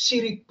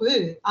சிரிப்பு.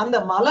 அந்த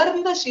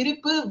மலர்ந்த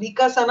சிரிப்பு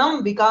விகசனம்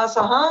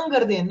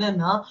விகாசகாங்கிறது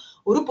என்னன்னா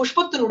ஒரு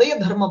புஷ்பத்தினுடைய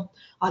தர்மம்,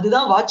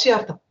 அதுதான்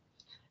வாச்சியார்த்தம்.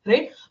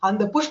 ரைட்?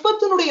 அந்த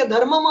புஷ்பத்தினுடைய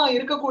தர்மமா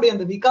இருக்கக்கூடிய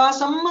அந்த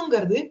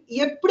விகாசம்ங்கிறது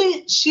எப்படி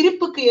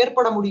சிரிப்புக்கு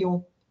ஏற்பட முடியும்?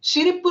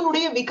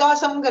 சிரிப்பினுடைய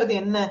விகாசம்ங்கிறது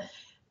என்ன?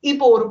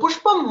 இப்போ ஒரு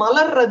புஷ்பம்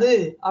மலர்றது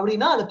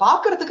அப்படின்னா அது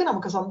பாக்குறதுக்கு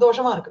நமக்கு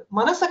சந்தோஷமா இருக்கு,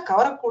 மனசை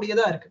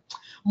கவரக்கூடியதா இருக்கு.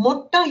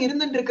 மொட்டா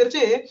இருந்துட்டு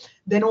இருக்கிறச்சு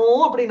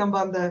தினம் அப்படி நம்ம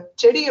அந்த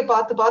செடியை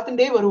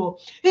பார்த்துட்டே வருவோம்,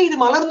 இது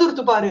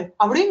மலர்ந்துருத்து பாரு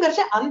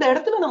அப்படிங்கறச்சு அந்த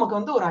இடத்துல நமக்கு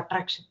வந்து ஒரு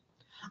அட்ராக்ஷன்.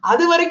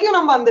 அது வரைக்கும்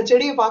நம்ம அந்த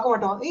செடியை பார்க்க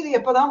மாட்டோம், இது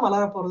எப்பதான்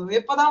மலர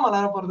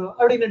போறதோ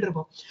அப்படின்னு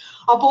இருப்போம்.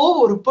 அப்போ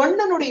ஒரு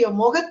பெண்ணனுடைய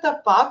முகத்தை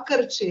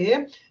பாக்கறச்சு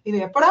இது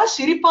எப்படா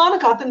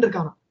சிரிப்பான்னு காத்துட்டு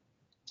இருக்காங்க.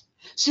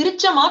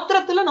 சிரிச்ச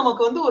மாத்திரத்துல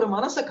நமக்கு வந்து ஒரு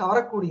மனசை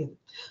கவரக்கூடியது.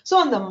 சோ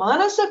அந்த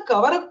மனசை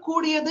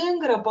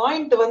கவரக்கூடியதுங்கிற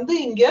பாயிண்ட் வந்து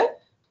இங்க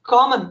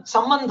காமன்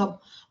சம்பந்தம்.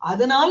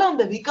 அதனால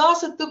அந்த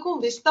விகாசத்துக்கும்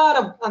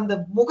விஸ்தாரம், அந்த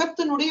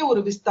முகத்தினுடைய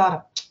ஒரு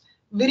விஸ்தாரம்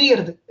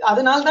விரியறது,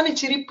 அதனால்தானே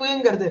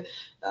சிரிப்புங்கிறது.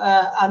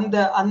 அந்த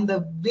அந்த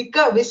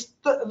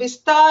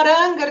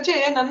விஸ்தாரங்கிறச்சே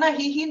நன்னா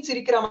ஹீஹின்னு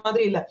சிரிக்கிற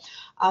மாதிரி இல்ல,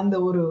 அந்த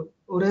ஒரு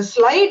ஒரு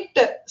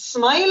ஸ்லைட்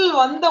ஸ்மைல்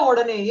வந்த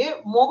உடனேயே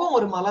முகம்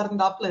ஒரு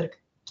மலர்ந்தாப்புல இருக்கு,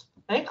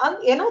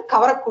 ஏன்னா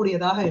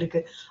கவரக்கூடியதாக இருக்கு.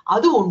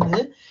 அது ஒண்ணு.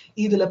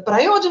 இதுல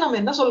பிரயோஜனம்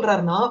என்ன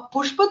சொல்றாருன்னா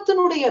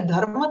புஷ்பத்தினுடைய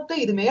தர்மத்தை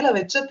இது மேல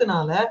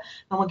வச்சதுனால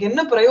நமக்கு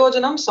என்ன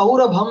பிரயோஜனம்?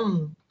 சௌரபம்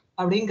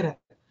அப்படிங்கிற.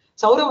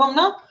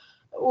 சௌரபம்னா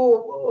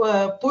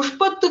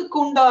புஷ்பத்துக்கு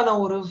உண்டான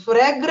ஒரு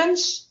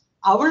ஃப்ராக்ரன்ஸ்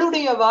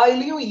அவளுடைய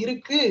வாயிலையும்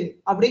இருக்கு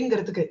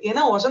அப்படிங்கிறதுக்கு.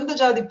 ஏன்னா வசந்த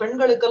ஜாதி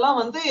பெண்களுக்கெல்லாம்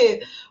வந்து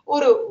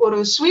ஒரு ஒரு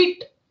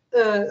ஸ்வீட்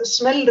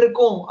ஸ்மெல்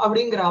இருக்கும்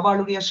அப்படிங்கிற,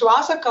 அவளுடைய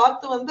சுவாச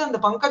காத்து வந்து அந்த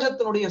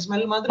பங்கஜத்தினுடைய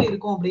ஸ்மெல் மாதிரி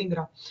இருக்கும்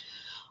அப்படிங்கிற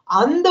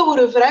அந்த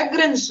ஒரு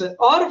ஃப்ராக்ரன்ஸ்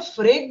ஆர்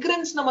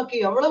ஃப்ரேக்ரன்ஸ் நமக்கு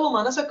எவ்வளவு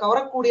மனசை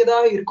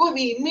கவரக்கூடியதாக இருக்கோ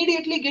we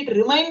immediately get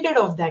reminded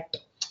of that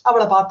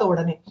அவளை பார்த்த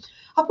உடனே.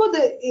 அப்போ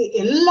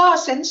எல்லா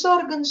சென்ஸ்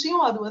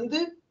ஆர்கன்ஸையும் அது வந்து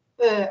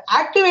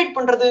ஆக்டிவேட்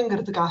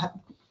பண்றதுங்கிறதுக்காக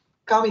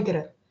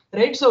காமிக்கிறார்.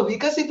 ரைட்? சோ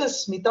விகசித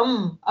ஸ்மிதம்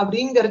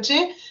அப்படிங்கறச்சு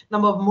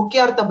நம்ம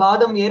முக்கியார்த்த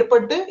பாதம்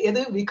ஏற்பட்டு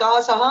எது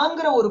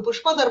விகாசகாங்கிற ஒரு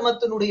புஷ்ப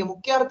தர்மத்தினுடைய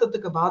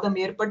முக்கியார்த்தத்துக்கு பாதம்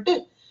ஏற்பட்டு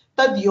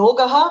தத்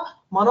யோகா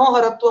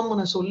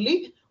மனோகரத்துவம்னு சொல்லி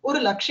ஒரு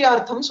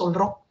லட்சியார்த்தம்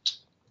சொல்றோம்.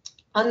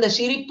 அந்த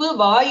சிரிப்பு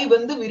வாய்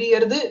வந்து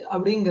விரியறது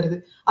அப்படிங்கிறது.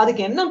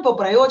 அதுக்கு என்ன இப்ப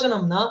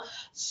பிரயோஜனம்னா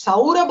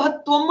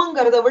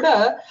சௌரபத்துவம்ங்கிறத விட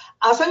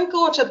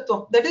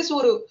அசங்கோச்சத்துவம், தட் இஸ்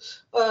ஒரு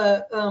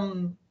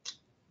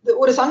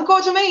ஒரு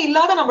சங்கோச்சமே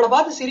இல்லாத நம்மளை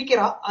பார்த்து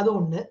சிரிக்கிறா, அது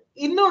ஒண்ணு.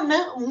 இன்னொன்னு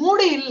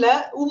மூடி இல்ல,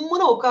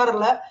 உம்முன்னு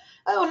உட்காரல,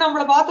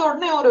 நம்மளை பார்த்த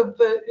உடனே ஒரு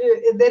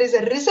there is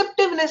a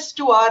receptiveness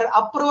to our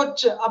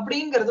approach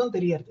அப்படிங்கிறதும்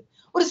தெரியாது,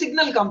 ஒரு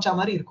சிக்னல் காமிச்சா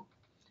மாதிரி இருக்கும்.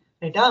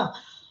 ரைட்டா?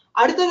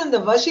 அடுத்தது இந்த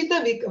வசித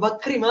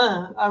வக்ரிம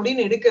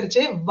அப்படின்னு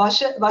எடுக்கிறச்சே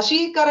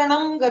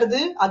வசீகரணம்ங்கிறது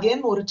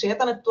அகைன் ஒரு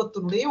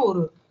சேதனத்துவத்தினுடைய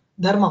ஒரு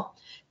தர்மம்,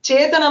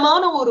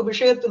 சேதனமான ஒரு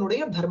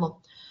விஷயத்தினுடைய தர்மம்.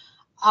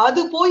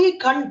 அது போய்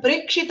கண்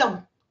பிரேட்சிதம்,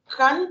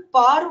 கண்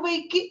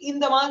பார்வைக்கு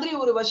இந்த மாதிரி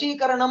ஒரு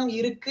வசீகரணம்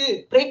இருக்கு.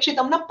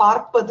 பிரேட்சிதம்னா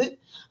பார்ப்பது.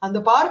 அந்த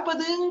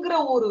பார்ப்பதுங்கிற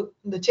ஒரு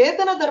இந்த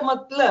சேத்தன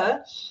தர்மத்துல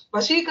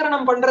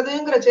வசீகரணம்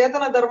பண்றதுங்கிற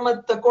சேத்தன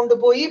தர்மத்தை கொண்டு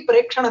போய்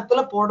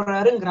பிரேட்சணத்துல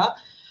போடுறாருங்கிறா.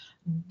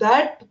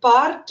 that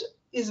part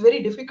is very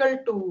difficult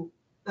to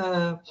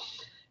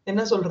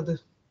என்ன சொல்றது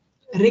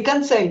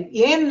reconcile.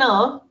 ஏன்னா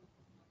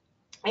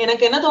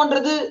எனக்கு என்ன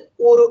தோன்றது,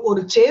 ஒரு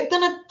ஒரு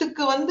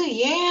சேத்தனத்துக்கு வந்து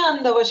ஏன்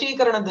அந்த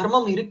வசீகரண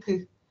தர்மம் இருக்கு?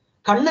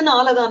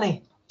 கண்ணுனாலதானே.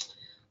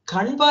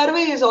 கண்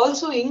பார்வை is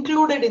also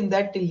included in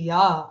that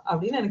இல்லையா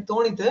அப்படின்னு எனக்கு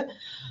தோணித்து.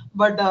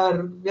 பட்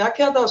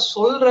வியாக்கியாதா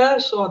சொல்ற,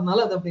 சோ அதனால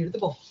அதை அப்படி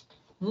எடுத்துப்போம்.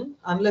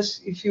 unless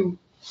if you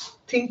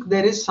think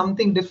there is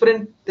something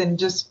different then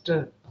just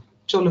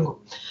சொல்லுங்க.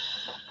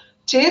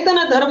 சேதன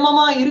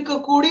தர்மமா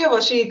இருக்கக்கூடிய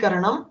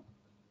வசீகரணம்,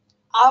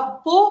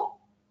 அப்போ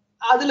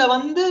அதுல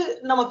வந்து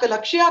நமக்கு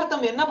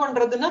லட்சியார்த்தம் என்ன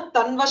பண்றதுன்னா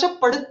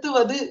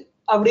தன்வசப்படுத்துவது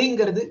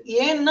அப்படிங்கிறது.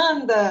 ஏன்னா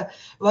இந்த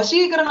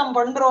வசீகரணம்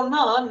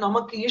பண்றோம்னா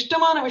நமக்கு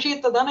இஷ்டமான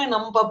விஷயத்த தானே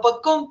நம்ம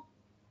பக்கம்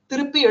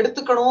திருப்பி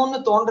எடுத்துக்கணும்னு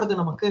தோன்றது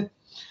நமக்கு.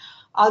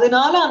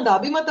 அதனால அந்த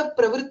அபிமத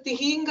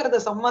பிரவருத்திங்கிறத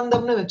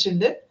சம்பந்தம்னு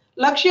வச்சுண்டு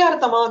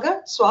லட்சியார்த்தமாக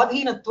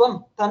சுவாதீனத்துவம்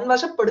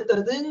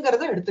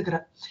தன்வசப்படுத்துறதுங்கிறத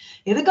எடுத்துக்கிறார்.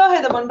 எதுக்காக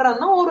இதை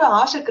பண்றான்னா ஒரு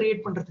ஆசை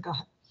கிரியேட் பண்றதுக்காக.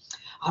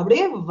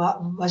 அப்படியே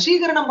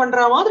வசீகரணம் பண்ற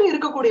மாதிரி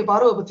இருக்கக்கூடிய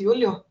பார்வை பத்தியோ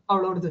இல்லையோ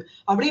அவளோடது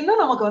அப்படின்னா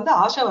நமக்கு வந்து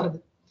ஆசை வருது,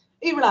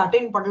 இவளை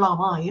அட்டைன்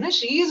பண்ணலாமா. ஏன்னா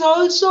she is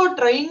also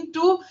trying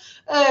to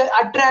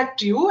attract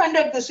you and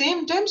at the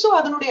same time so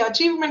அதனுடைய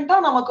அச்சீவ்மெண்டா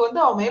நமக்கு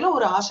வந்து அவன் மேல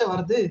ஒரு ஆசை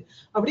வருது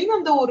அப்படின்னு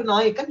அந்த ஒரு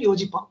நாயக்கன்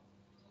யோசிப்பான்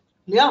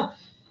இல்லையா.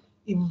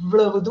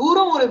 இவ்வளவு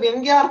தூரம் ஒரு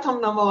வெங்கியார்த்தம்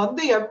நம்ம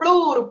வந்து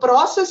எவ்வளவு ஒரு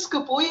ப்ராசஸ்க்கு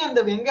போய் அந்த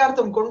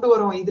வெங்கியார்த்தம் கொண்டு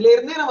வரோம். இதுல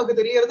இருந்தே நமக்கு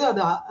தெரியறது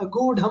அது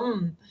அகூடம்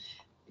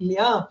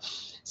இல்லையா.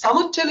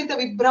 சமுச்சலித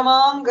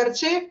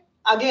விப்ரமாங்கிறச்சே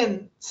அகைன்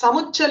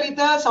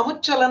சமுச்சலித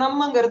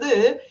சமுச்சலனம்ங்கிறது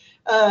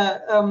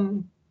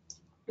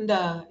இந்த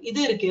இது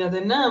இருக்கு, அது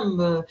என்ன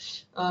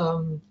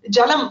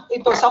ஜலம்,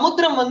 இப்போ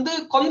சமுத்திரம் வந்து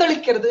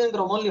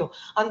கொந்தளிக்கிறதுங்கிறோமோ இல்லையோ,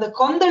 அந்த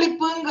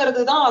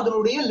கொந்தளிப்புங்கிறது தான்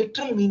அதனுடைய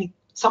லிட்ரல் மீனிங்.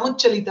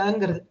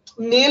 சமுச்சலிதங்கிறது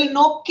மேல்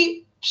நோக்கி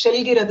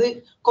செல்கிறது,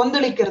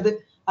 கொந்தளிக்கிறது,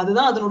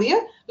 அதுதான் அதனுடைய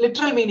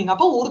லிட்ரல் மீனிங்.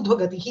 அப்போ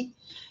ஊர்த்வகதிகி.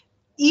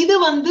 இது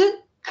வந்து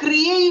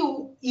கிரியை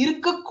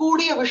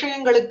இருக்கக்கூடிய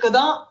விஷயங்களுக்கு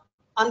தான்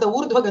அந்த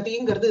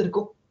ஊர்த்வகதிங்கிறது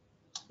இருக்கும்.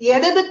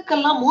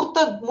 எதுக்கெல்லாம்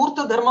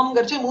மூர்த்த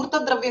தர்மம்ங்கிறச்சு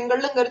மூர்த்த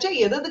திரவியங்கள்ங்கிறச்சு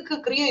எதுக்கு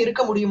கிரியை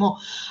இருக்க முடியுமோ,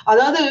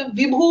 அதாவது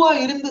விபுவா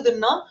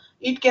இருந்ததுன்னா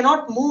இட்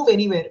cannot மூவ்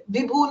எனிவேர்.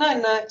 விபுனா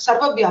என்ன,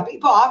 சர்வவியாபி.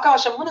 இப்போ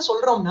ஆகாசம்னு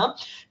சொல்றோம்னா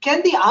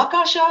can the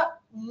akasha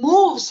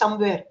move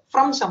somewhere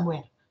from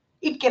somewhere?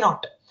 It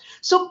cannot.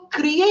 So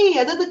கிரியை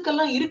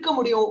எதுக்கெல்லாம் இருக்க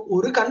முடியும்,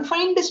 ஒரு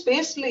கன்ஃபைன்டு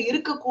ஸ்பேஸ்ல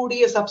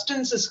இருக்கக்கூடிய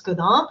சப்ஸ்டன்சஸ்க்கு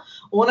தான்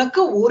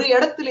உனக்கு ஒரு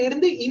இடத்துல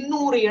இருந்து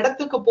இன்னொரு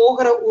இடத்துக்கு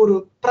போகிற ஒரு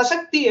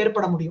பிரசக்தி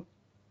ஏற்பட முடியும்.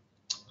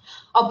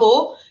 அப்போ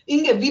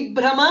இங்க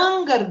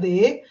விப்ரமங்கிறது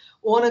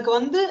உனக்கு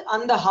வந்து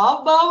அந்த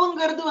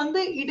ஹாவ்பாவங்கிறது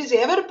வந்து it is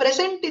ever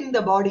present in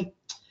the body.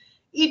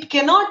 It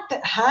cannot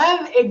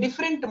have a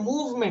different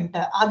movement.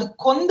 அது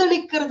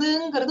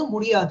கொந்தளிக்கிறதுங்கிறது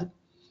முடியாது,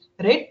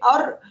 ரைட்?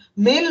 ஆர்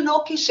மேல்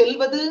நோக்கி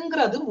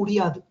செல்வதுங்கிறது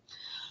முடியாது.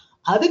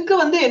 அதுக்கு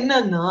வந்து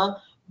என்னன்னா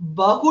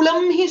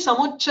பகுலம் ஹி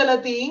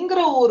சமுச்சலதிங்கிற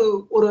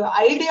ஒரு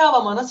ஐடியாவை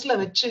மனசுல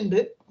வச்சுண்டு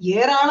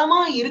ஏராளமா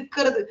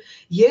இருக்கிறது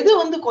எது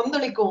வந்து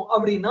கொந்தளிக்கும்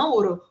அப்படின்னா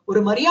ஒரு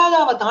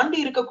மரியாதாவை தாண்டி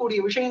இருக்கக்கூடிய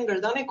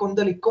விஷயங்கள் தானே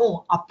கொந்தளிக்கும்.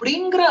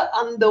 அப்படிங்கிற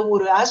அந்த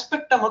ஒரு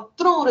ஆஸ்பெக்ட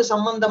மாத்திரம் ஒரு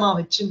சம்பந்தமா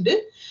வச்சுண்டு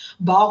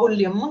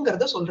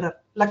பாகுல்யம்ங்கிறத சொல்றார்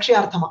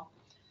லட்சியார்த்தமா.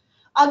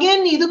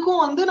 அகைன்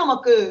இதுக்கும் வந்து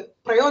நமக்கு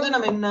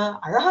பிரயோஜனம் என்ன,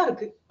 அழகா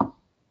இருக்கு.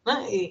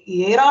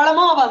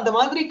 ஏராளமா அவ அந்த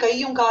மாதிரி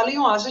கையும்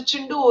காலையும்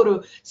அசைச்சுண்டு ஒரு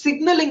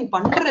சிக்னலிங்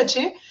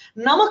பண்றச்சே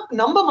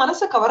நம்ம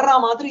மனசை கவர்ற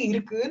மாதிரி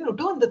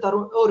இருக்குன்னு அந்த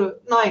ஒரு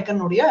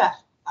நாயக்கனுடைய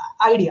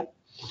ஐடியா.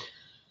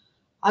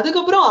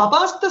 அதுக்கப்புறம்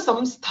அபாஸ்த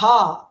சம்ஸ்தா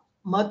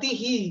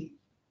மதிஹி,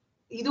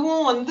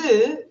 இதுவும் வந்து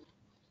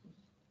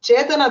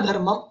சேதன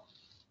தர்மம்.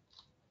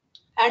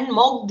 அண்ட்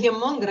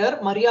மௌக்தியம்ங்கிறார்,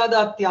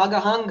 மரியாதா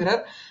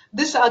தியாகங்கிறார்.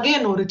 திஸ்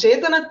அகைன் ஒரு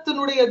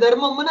சேதனத்தினுடைய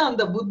தர்மம்னு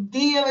அந்த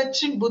புத்திய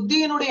வச்சு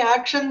புத்தியினுடைய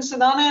ஆக்ஷன்ஸ்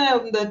தானே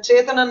இந்த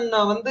சேதனன்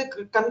வந்து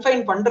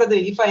கன்ஃபைன் பண்றது.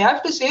 If I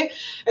have to say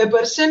a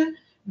person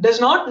does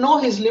not know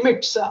his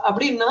limits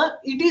அப்படின்னா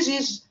it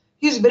is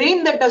his brain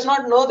that does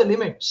not know the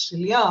limits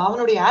இல்லையா.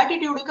 அவனுடைய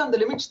ஆட்டிடியூடுக்கு அந்த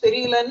லிமிட்ஸ்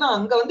தெரியலன்னா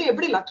அங்க வந்து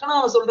எப்படி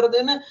லட்சணாவை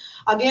சொல்றதுன்னு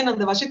அகைன்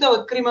அந்த வசித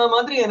வக்ரிமா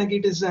மாதிரி எனக்கு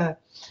இட் இஸ்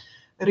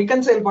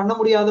ரிகன்சைல் பண்ண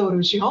முடியாத ஒரு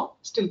விஷயம்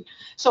ஸ்டில்.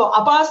 சோ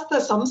அபாஸ்த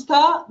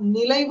சம்ஸ்தா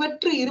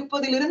நிலைவற்று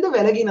இருப்பதிலிருந்து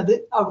விலகினது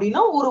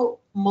அப்படின்னா ஒரு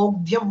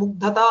மௌக்தியம்,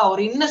 முக்ததா,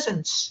 ஒரு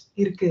இன்னசென்ஸ்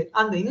இருக்கு.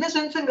 அந்த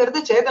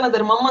இன்னசென்ஸ்ங்கிறது சேதன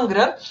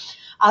தர்மம்ங்கிறார்.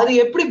 அது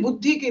எப்படி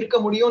புத்திக்கு இருக்க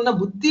முடியும்னா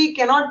புத்தி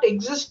cannot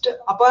exist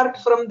apart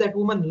from that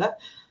womanல.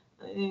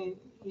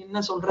 என்ன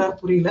சொல்றார்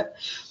புரியல.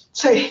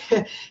 சரி,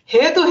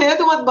 ஹேது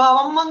ஹேதுமத்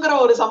பாவம்ங்கிற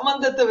ஒரு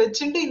சம்பந்தத்தை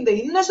வச்சுட்டு இந்த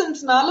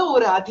இன்னசென்ஸ்னால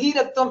ஒரு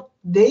அதீரத்துவம்,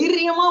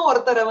 தைரியமா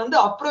ஒருத்தரை வந்து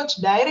அப்ரோச்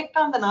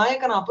டைரக்டா அந்த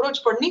நாயக்கனை அப்ரோச்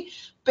பண்ணி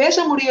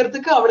பேச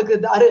முடியறதுக்கு அவளுக்கு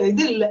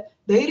இது இல்ல,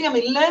 தைரியம்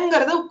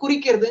இல்லைங்கிறத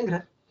குறிக்கிறதுங்கிற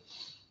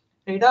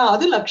ரைட்டா.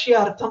 அது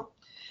லட்சியார்த்தம்.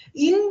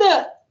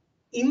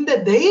 இந்த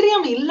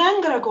தைரியம்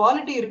இல்லைங்கிற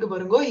குவாலிட்டி இருக்கு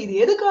பாருங்க. இது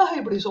எதுக்காக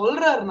இப்படி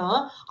சொல்றாருன்னா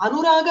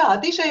அனுராக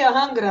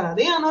அதிசயங்கிறார்.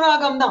 அதே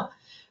அனுராகம் தான்.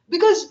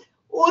 பிகாஸ்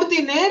ஒருத்தி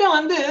நேரம்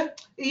வந்து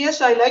S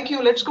I like you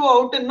let's go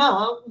அவுட்னா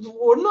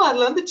ஒன்னும்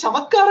அதுல வந்து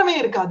சமத்காரமே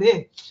இருக்காதே.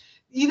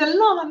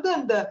 இதெல்லாம் வந்து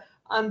அந்த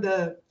அந்த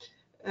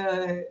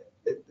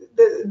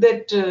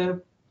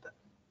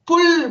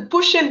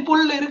புஷ் அண்ட்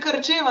புல்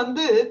இருக்கிறச்சே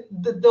வந்து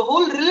the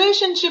whole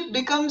relationship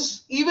becomes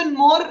even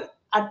more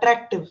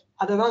attractive.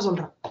 அததான்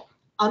சொல்றேன்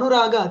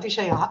அனுராக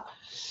அதிசயா.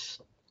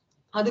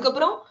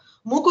 அதுக்கப்புறம்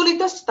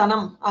முகுலித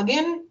ஸ்தனம்.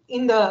 அகைன்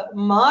இந்த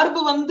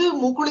மார்பு வந்து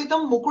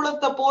முகுலிதம்,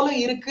 முகுளத்தை போல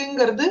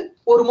இருக்குங்கிறது,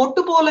 ஒரு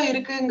மொட்டு போல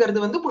இருக்குங்கிறது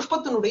வந்து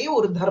புஷ்பத்தினுடைய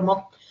ஒரு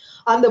தர்மம்.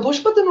 அந்த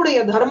புஷ்பத்தினுடைய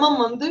தர்மம்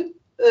வந்து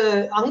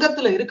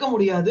அங்கத்துல இருக்க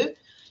முடியாது.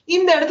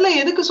 இந்த இடத்துல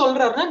எதுக்கு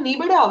சொல்றாருன்னா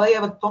நிபிட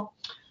அவயவத்துவம்.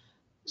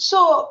 சோ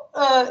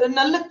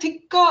நல்ல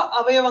திக்கா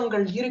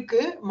அவயவங்கள்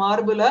இருக்கு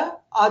மார்புல.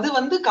 அது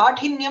வந்து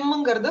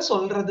காഠின்யம்ங்கிறத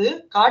சொல்றது.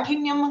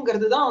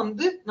 காഠின்யம்ங்கிறது தான்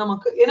வந்து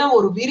நமக்கு, ஏன்னா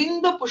ஒரு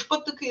விரிந்த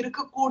புஷ்பத்துக்கு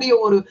இருக்கக்கூடிய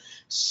ஒரு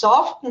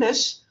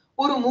சாஃப்ட்னஸ்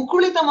ஒரு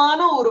முகுளிதமான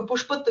ஒரு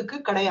புஷ்பத்துக்கு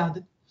கிடையாது.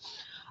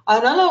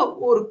 அதனால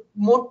ஒரு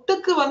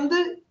மொட்டுக்கு வந்து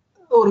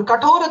ஒரு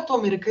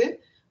கடோரத்துவம் இருக்கு.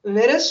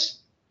 வெரஸ்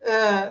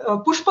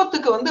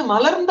புஷ்பத்துக்கு வந்து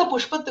மலர்ந்த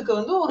புஷ்பத்துக்கு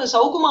வந்து ஒரு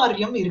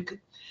சௌகுமாரியம் இருக்கு.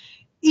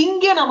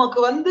 இங்க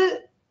நமக்கு வந்து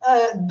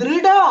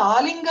திருட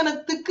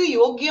ஆலிங்கனத்துக்கு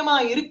யோக்கியமா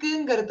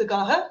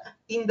இருக்குங்கிறதுக்காக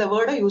இந்த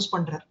வேர்டை யூஸ்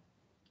பண்றார்.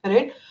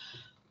 ரைட்.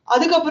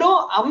 அதுக்கப்புறம்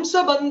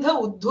அம்சபந்த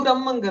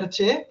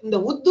உத்துரம்ங்கிறச்சு, இந்த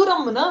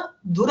உத்துரம்னா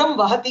துரம்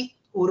வகதி,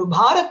 ஒரு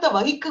பாரத்தை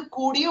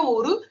வகிக்கக்கூடிய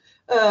ஒரு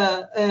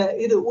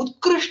இது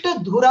உத்கிருஷ்ட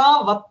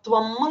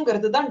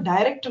துராவத்வம்ங்கிறது தான்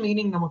டைரக்ட்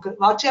மீனிங். நமக்கு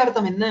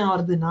வாச்சியார்த்தம் என்ன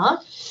ஆகுதுன்னா,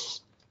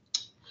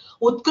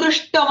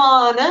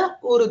 உத்கிருஷ்டமான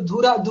ஒரு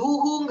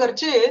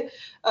தூகுங்கிறச்சு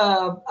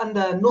அந்த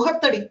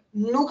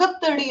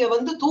நுகத்தடிய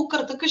வந்து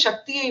தூக்கறதுக்கு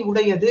சக்தியை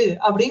உடையது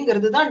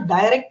அப்படிங்கிறது தான்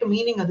டைரக்ட்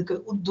மீனிங். அதுக்கு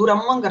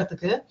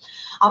உத்துரம்ங்கிறதுக்கு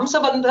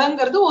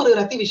அம்சபந்தங்கிறது ஒரு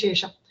ரதி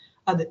விசேஷம்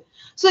அது.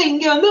 சோ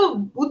இங்க வந்து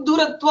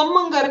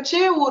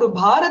உத்துரத்துவம்ங்கிறச்சே ஒரு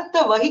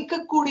பாரத்தை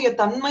வகிக்கக்கூடிய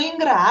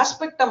தன்மைங்கிற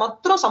ஆஸ்பெக்ட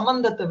மாத்திரம்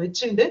சம்பந்தத்தை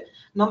வச்சுண்டு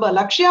நம்ம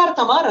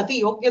லட்சியார்த்தமா ரதி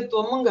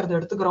யோக்கியத்துவம்ங்கிறத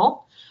எடுத்துக்கிறோம்.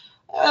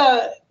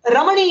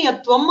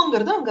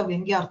 ரமணீயத்துவம்ங்கிறது அங்க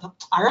வெங்கியார்த்தம்.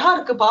 அழகா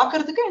இருக்கு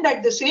பாக்குறதுக்கு, and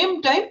at the same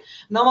time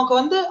நமக்கு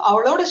வந்து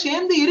அவளோட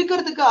சேர்ந்து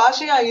இருக்கிறதுக்கு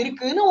ஆசையா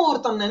இருக்குன்னு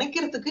ஒருத்தன்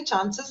நினைக்கிறதுக்கு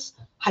சான்சஸ்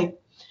ஹை.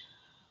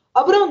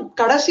 அப்புறம்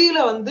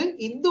கடைசியில வந்து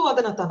இந்து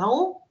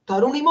வதனத்தனம்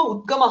தருணிமா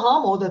உத்கமஹா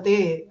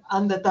மோததே.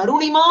 அந்த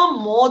தருணிமா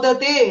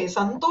மோததே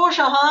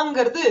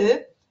சந்தோஷகாங்கிறது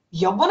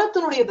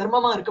யவனத்தினுடைய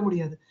தர்மமா இருக்க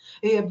முடியாது.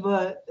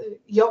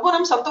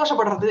 யவனம்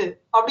சந்தோஷப்படுறது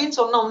அப்படின்னு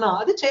சொன்னோம்னா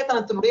அது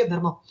சேத்தனத்தினுடைய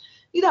தர்மம்.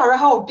 இது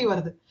அழகா ஒட்டி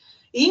வருது.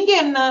 இங்க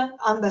என்ன,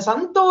 அந்த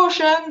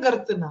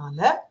சந்தோஷங்கிறதுனால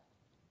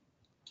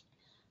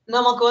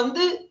நமக்கு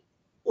வந்து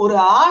ஒரு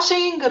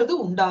ஆசைங்கிறது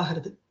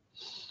உண்டாகிறது.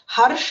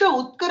 ஹர்ஷ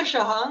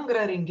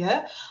உத்கர்ஷகாங்கிறார் இங்க.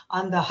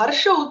 அந்த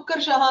ஹர்ஷ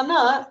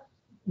உத்கர்ஷகான்னா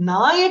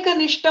நாயக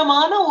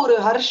நிஷ்டமான ஒரு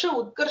ஹர்ஷ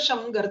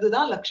உத்கர்ஷம்ங்கிறது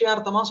தான்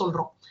லட்சியார்த்தமா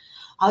சொல்றோம்.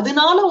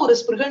 அதனால ஒரு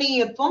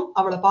ஸ்பிருகணீயத்துவம்,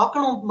 அவளை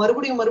பார்க்கணும்,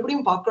 மறுபடியும்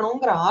மறுபடியும்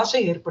பார்க்கணுங்கிற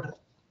ஆசை ஏற்படுறது.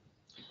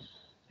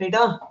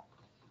 ரைட்டா?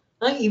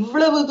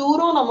 இவ்வளவு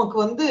தூரம் நமக்கு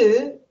வந்து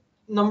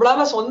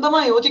நம்மளால சொந்தமா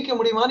யோசிக்க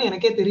முடியுமான்னு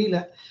எனக்கே தெரியல.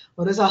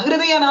 ஒரு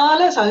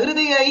சஹிருதயனால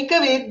சஹிருதய ஐக்க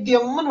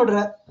வேத்தியம்னு விடுற.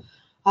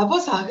 அப்போ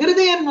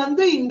சஹிருதயன்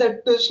வந்து இந்த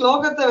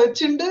ஸ்லோகத்தை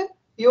வச்சுட்டு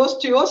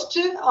யோசிச்சு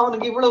யோசிச்சு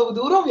அவனுக்கு இவ்வளவு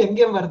தூரம்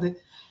எங்கேயும் வருது.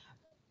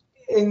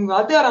 எங்க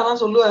வாத்தியார் ஆனா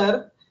சொல்லுவார்,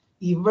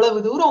 இவ்வளவு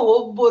தூரம்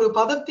ஒவ்வொரு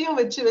பதத்தையும்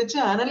வச்சு வச்சு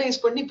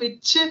அனலைஸ் பண்ணி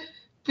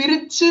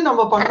பிரிச்சு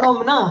நம்ம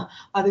பண்ணோம்னா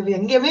அது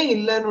எங்கேயுமே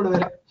இல்லைன்னு.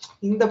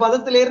 இந்த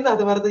பதத்துல இருந்து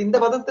அது வருது, இந்த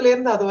பதத்துல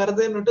இருந்து அது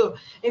வருதுன்னுட்டு.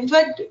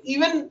 இன்ஃபேக்ட்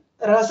ஈவன்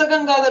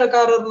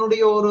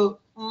ரசகங்காதரக்காரனுடைய ஒரு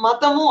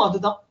மதமும்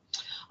அதுதான்.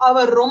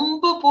 அவர்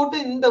ரொம்ப போட்டு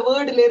இந்த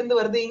வேர்டுல இருந்து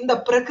வருது, இந்த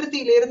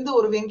பிரகிருதியில இருந்து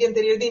ஒரு வெங்கியம்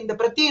தெரியுது, இந்த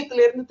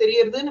பிரத்யத்துல இருந்து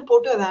தெரியறதுன்னு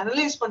போட்டு அதை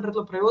அனலைஸ்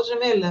பண்றதுல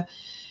பிரயோஜனமே இல்லை.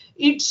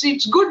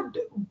 It's good.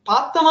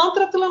 பார்த்த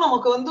மாத்திரத்துல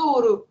நமக்கு வந்து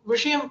ஒரு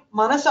விஷயம்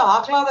மனசு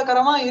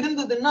ஆஹ்லாதகரமா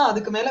இருந்ததுன்னா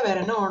அதுக்கு மேல வேற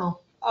என்ன வேணும்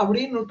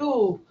அப்படின்னுட்டு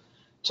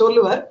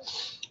சொல்லுவார்.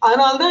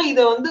 அதனால்தான் இத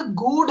வந்து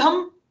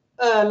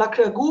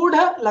கூட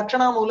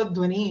லக்ஷணா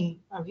மூலத்வனி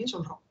அப்படின்னு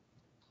சொல்றோம்.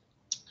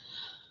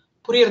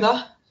 புரியுறதா?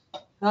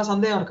 ஏதாவது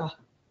சந்தேகம் இருக்கா?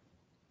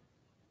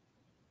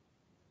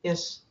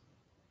 S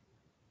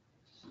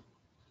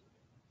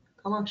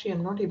Kamakshi, I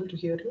am not able to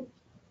hear you.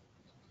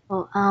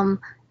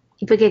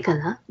 இப்ப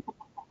கேக்குதா?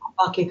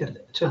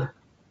 கேக்குறது, சொல்லு.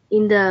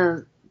 இந்த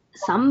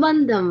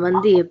சம்பந்தம்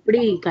வந்து எப்படி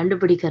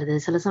கண்டுபிடிக்கிறது?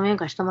 சில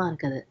சமயம் கஷ்டமா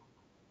இருக்குது.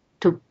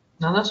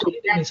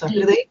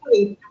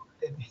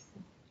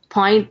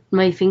 பாயிண்ட்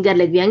மை ஃபிங்கர்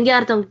லைக்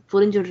வெங்கியார்த்தம்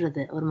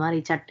புரிஞ்சுடுறது ஒரு மாதிரி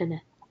சட்டுன்னு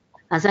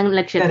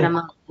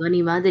அசங்கலட்சக்கிரமா துவனி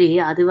மாதிரி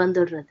அது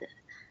வந்துடுறது.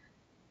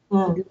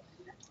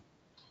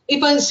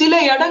 இப்ப சில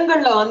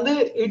இடங்கள்ல வந்து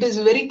it is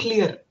very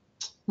clear.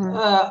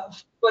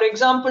 For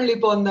example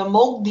இப்போ அந்த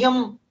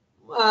மௌக்தியம்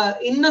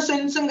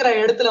இன்னசென்ஸ்ங்கிற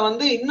இடத்துல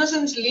வந்து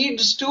இன்னசென்ஸ்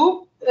லீட்ஸ் டு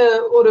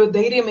ஒரு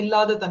தைரியம்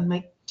இல்லாத தன்மை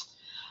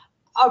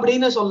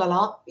அப்படின்னு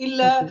சொல்லலாம்.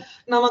 இல்ல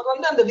நமக்கு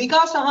வந்து அந்த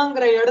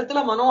விகாசகாங்கிற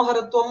இடத்துல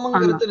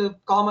மனோகரத்துவம்ங்கிறது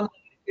காமனா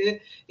இருக்கு.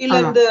 இல்ல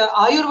இந்த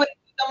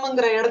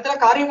ஆயுர்வேதம்ங்கிற இடத்துல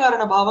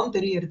காரியகாரண பாவம்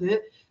தெரியுது.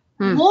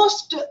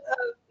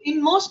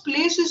 In most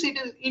places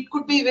it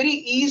could be very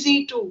easy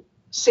to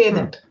say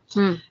that.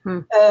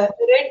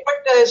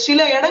 But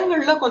சில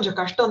இடங்கள்ல கொஞ்சம்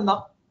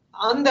கஷ்டம்தான்.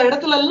 அந்த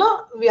இடத்துல எல்லாம்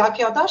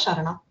வியாக்கியாதா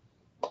சரணம்.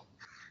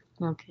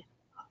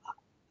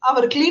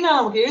 அவர் கிளீனா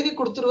நமக்கு எழுதி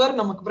கொடுத்துருவார்,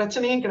 நமக்கு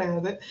பிரச்சனையே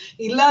கிடையாது.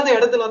 இல்லாத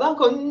இடத்துலதான்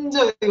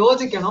கொஞ்சம்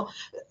யோசிக்கணும்.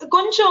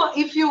 கொஞ்சம்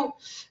இஃப் யூ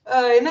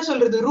என்ன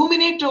சொல்றது,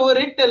 ruminate over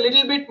it a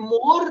little bit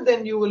more,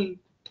 then you will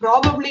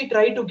probably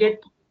try to get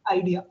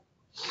idea.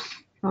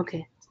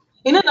 Okay.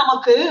 ஏன்னா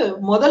நமக்கு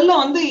முதல்ல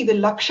வந்து இது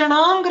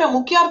லக்ஷணாங்கிற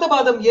முக்கியார்த்த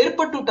பாதம்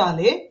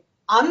ஏற்பட்டுட்டாலே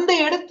அந்த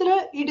இடத்துல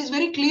it is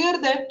very clear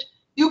that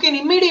you can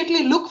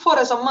immediately look for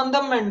a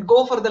சம்பந்தம் and go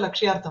for the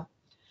லட்சியார்த்தம்.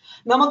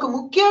 நமக்கு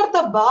முக்கியார்த்த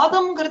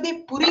பாதம்ங்கிறதே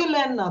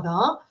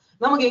புரியலன்னாதான்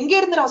நமக்கு எங்க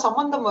இருந்து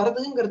சம்பந்தம்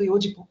வருதுங்கிறத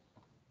யோசிப்போம்.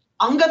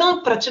 அங்கதான்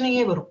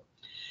பிரச்சனையே வரும்.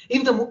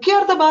 If the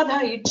முக்கியார்த்த Pada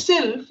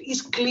itself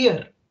is clear,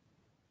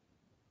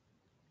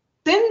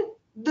 then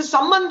the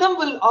சம்பந்தம்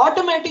will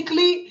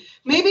automatically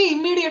maybe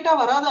immediate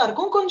வராதா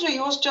இருக்கும், கொஞ்சம்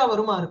யோசிச்சா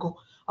வருமா இருக்கும்.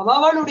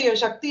 அவளுடைய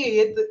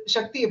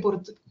சக்தியை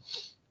பொறுத்து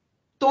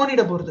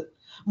தோணிட போறது.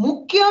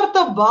 முக்கியார்த்த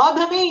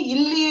பாதமே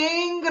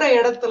இல்லையேங்கிற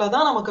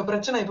இடத்துலதான் நமக்கு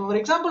பிரச்சனை. இப்ப ஃபார்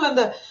எக்ஸாம்பிள்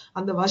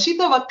அந்த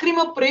வசித வக்ரிம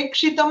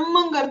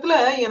பிரேக்ஷிதம்ங்கிறதுல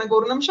எனக்கு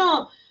ஒரு நிமிஷம்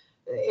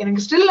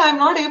எனக்கு still I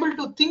am not able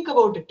to think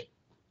about it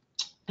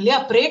இல்லையா.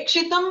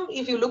 பிரேக்ஷிதம்,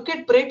 if you look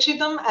at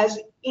பிரேக்ஷிதம் as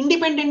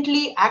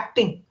independently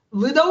acting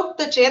without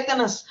the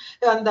சேத்தனஸ்,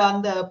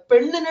 அந்த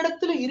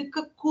பெண்ணிடத்துல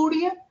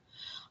இருக்கக்கூடிய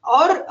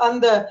ஆர்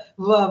அந்த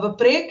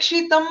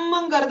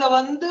பிரேக்ஷிதம்ங்கிறத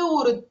வந்து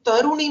ஒரு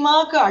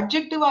தருணிமாக்கு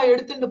அட்ஜெக்டிவா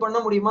எடுத்துட்டு பண்ண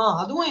முடியுமா?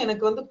 அதுவும்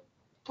எனக்கு வந்து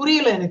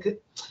புரியல எனக்கு.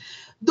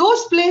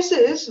 Those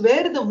places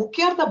where the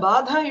mukyartha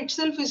badha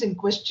itself is in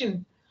question,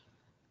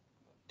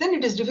 then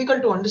it is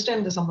difficult to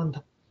understand the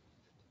sambandha.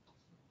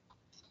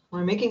 Am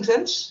I making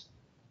sense?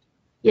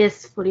 Yes,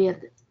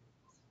 புரியுது.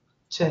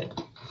 சரி.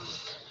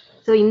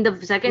 So இந்த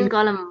செகண்ட்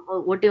காலம்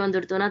ஓட்டி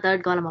வந்துடுத்தோம்னா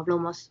தேர்ட் காலம் அவ்வளோ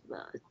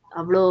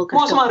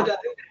மோசமா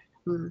இருக்காது.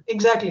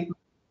 Exactly.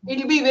 It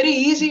will be very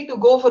easy to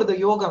go for the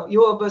yoga.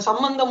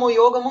 சம்பந்தமோ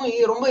யோகமோ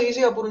ரொம்ப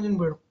ஈஸியா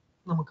புரிஞ்சுன்னு போயிடும்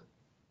நமக்கு.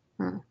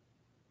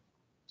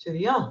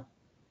 சரியா?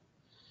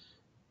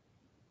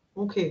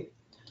 ஓகே.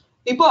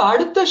 இப்போ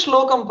அடுத்த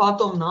ஸ்லோகம்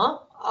பார்த்தோம்னா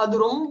அது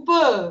ரொம்ப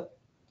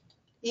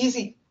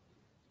ஈஸி.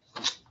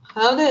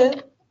 அதாவது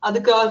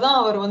அதுக்காக தான்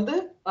அவர் வந்து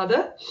அத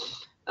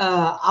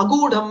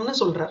அகூடம்னு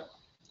சொல்றார்.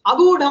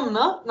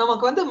 அகூடம்னா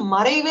நமக்கு வந்து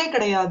மறைவே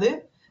கிடையாது,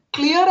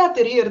 கிளியரா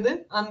தெரியறது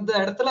அந்த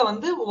இடத்துல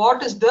வந்து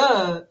வாட் இஸ் த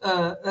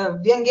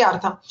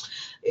வியங்கியார்த்தம்.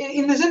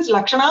 இந்த சென்ஸ்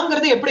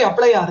லட்சணாங்கிறது எப்படி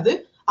அப்ளை ஆகுது,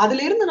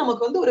 அதுல இருந்து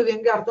நமக்கு வந்து ஒரு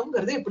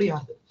வியங்கியார்த்தம்ங்கிறது எப்படி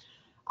ஆகுது.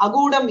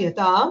 அகூடம்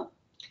யதா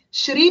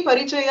ஸ்ரீ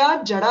பரிச்சயா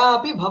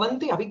ஜடாபி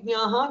பவந்தி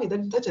அவிஜ்ஞாஹ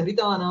விதக்த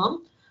சரிதானாம்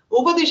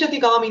உபதிஷதி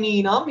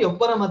காமினீனாம்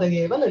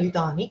யௌவனமதயேவ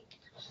லலிதானி.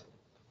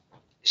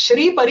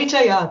 ஸ்ரீ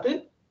பரிச்சயாத்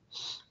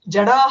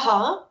ஜடாஹ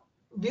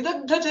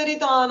விதக்த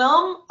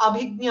சரிதானாம்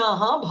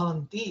அபிஜ்ஞாஹ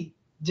பவந்தி.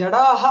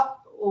 ஜடாஹ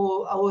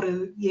ஒரு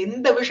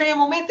எந்த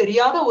விஷயமுமே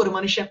தெரியாத ஒரு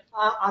மனுஷன்,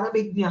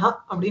 அனபிஜ்ஞா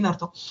அப்படின்னு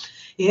அர்த்தம்.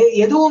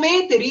 எதுவுமே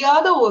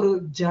தெரியாத ஒரு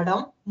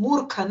ஜடம்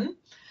மூர்க்கன்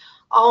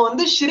அவன்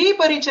வந்து ஸ்ரீ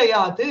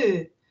பரிச்சயாது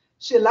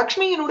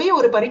லக்ஷ்மியினுடைய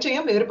ஒரு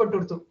பரிச்சயம்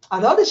ஏற்பட்டு.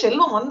 அதாவது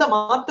செல்வம் வந்த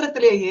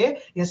மாத்திரத்திலேயே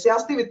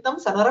எஸ்யாஸ்தி வித்தம்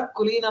சனர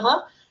குலீனஹா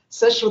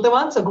ச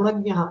ஸ்ருதவான் ச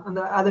குணஜ்ஞா.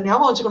 அந்த அதை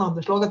ஞாபகம் வச்சுக்கணும்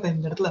அந்த ஸ்லோகத்தை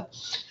இந்த இடத்துல.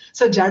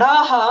 ச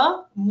ஜடாஹா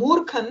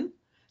மூர்க்கன்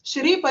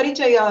ஸ்ரீ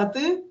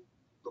பரிச்சயாத்து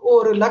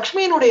ஒரு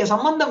லக்ஷ்மியினுடைய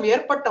சம்பந்தம்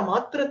ஏற்பட்ட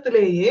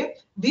மாத்திரத்திலேயே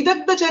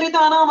விதக்த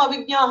சரிதானாம்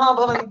அவிஜ்ஞாஹா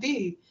பவந்தி.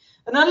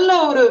 நல்ல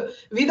ஒரு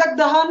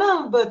விதக்தகான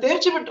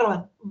தேர்ச்சி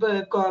பெற்றவன்,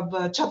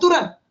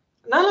 சதுரன்,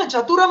 நல்ல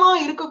சதுரமா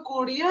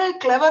இருக்கக்கூடிய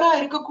கிளவரா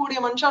இருக்கக்கூடிய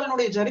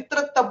மனுஷாலனுடைய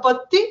சரித்திரத்தை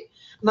பத்தி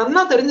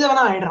நன்னா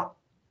தெரிஞ்சவனா ஆயிடுறான்.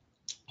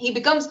 He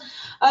becomes,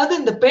 அதாவது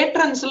இந்த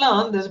பேட்ரன்ஸ் எல்லாம்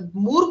இந்த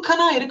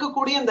மூர்க்கனா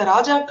இருக்கக்கூடிய இந்த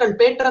ராஜாக்கள்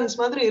பேட்ரன்ஸ்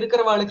மாதிரி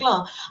இருக்கிறவாளுக்கு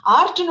எல்லாம்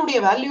ஆர்ட்டினுடைய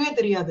வேல்யூவே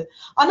தெரியாது.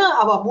 ஆனா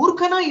அவ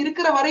மூர்க்கனா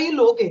இருக்கிற வரையில்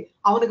ஓகே,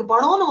 அவனுக்கு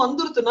பணம்னு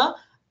வந்துருத்துனா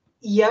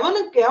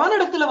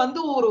எவனிடத்துல வந்து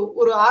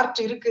ஒரு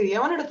ஆர்ட் இருக்கு,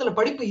 எவனிடத்துல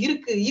படிப்பு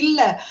இருக்கு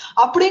இல்ல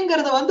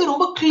அப்படிங்கறத வந்து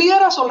ரொம்ப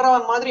கிளியரா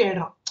சொல்றவன் மாதிரி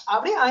ஆயிடுறான்.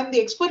 அப்படியே I am the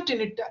expert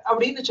in it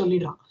அப்படின்னு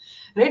சொல்லிடுறான்.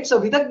 ரைட். சோ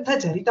விதக்த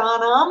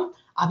சரிதானாம்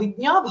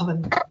அவிஜ்ஞா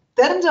பவன்,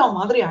 தெரிஞ்சவன்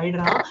மாதிரி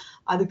ஆயிடுறான்.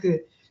 அதுக்கு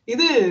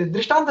இது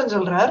திருஷ்டாந்தம்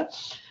சொல்றார்.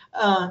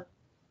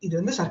 இது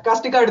வந்து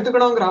சர்காஸ்டிக்கா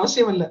எடுத்துக்கணுங்கிற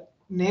அவசியம் இல்ல,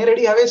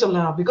 நேரடியாவே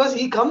சொல்லலாம். Because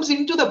he comes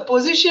into the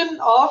position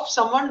of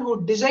someone who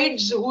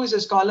decides who is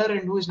a scholar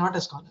and who is not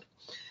a scholar.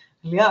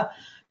 இல்லையா?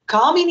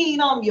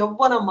 காமினீனாம்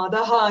யௌவன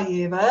மதஹா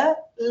ஏவ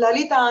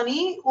லலிதானி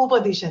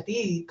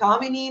உபதிஷதி.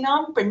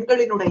 காமினீனாம்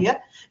பெண்களினுடைய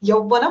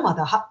யௌவன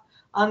மதஹா,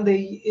 அந்த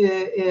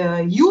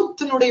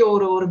யூத்தினுடைய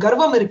ஒரு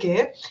கர்வம் இருக்கே,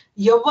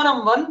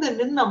 யௌவனம் வந்து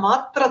நின்ன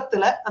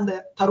மாத்திரத்துல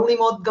அந்த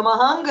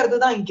தருணிமோத்கமஹாங்கிறது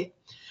தான் இங்கே.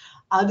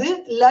 அது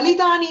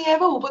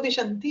லலிதானியேவ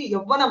உபதிஷந்தி.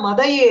 யௌவன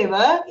மதையேவ,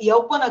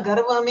 யௌவன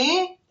கர்வமே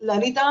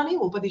லலிதானி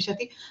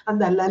உபதிஷதி.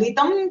 அந்த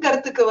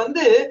லலிதம்ங்கிறதுக்கு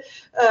வந்து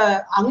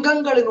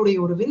அங்கங்களினுடைய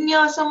ஒரு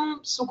விந்யாசம்,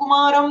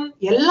 சுகுமாரம்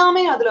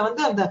எல்லாமே அதுல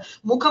வந்து அந்த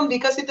முகம்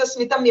விகசித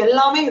ஸ்மிதம்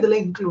எல்லாமே இதுல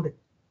இன்க்ளூடட்.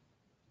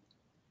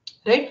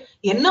 ரைட்.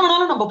 என்ன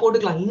வேணாலும் நம்ம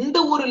போட்டுக்கலாம். இந்த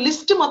ஒரு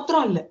லிஸ்ட்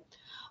மாத்திரம் இல்ல,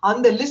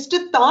 அந்த லிஸ்ட்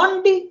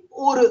தாண்டி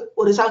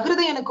ஒரு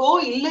சகிருதையனுக்கோ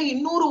இல்ல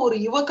இன்னொரு ஒரு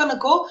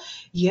யுவக்கனுக்கோ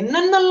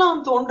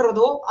என்னென்னலாம்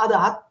தோன்றதோ அது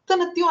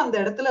அத்தனத்தையும் அந்த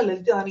இடத்துல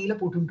லலிதானியில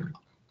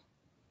போட்டுருக்கலாம்.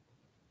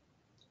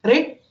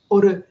 ரைட்.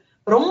 ஒரு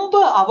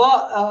ரொம்ப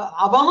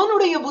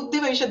அவனுடைய புத்தி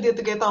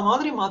வைஷத்தியத்துக்கு ஏத்த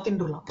மாதிரி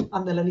மாத்தின்றுலாம்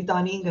அந்த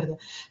லலிதானிங்கிறது.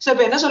 சோ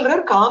இப்ப என்ன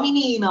சொல்றார்,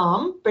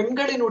 காமினினாம்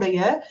பெண்களினுடைய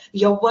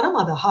யௌவனம்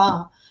அதஹா,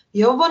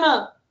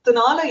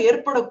 யௌவனத்தினால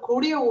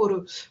ஏற்படக்கூடிய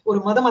ஒரு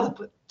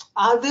மதமதப்பு,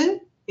 அது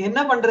என்ன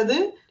பண்றது,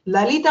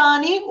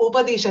 லலிதானி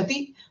உபதிஷதி,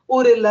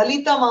 ஒரு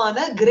லலிதமான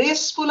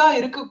கிரேஸ்ஃபுல்லா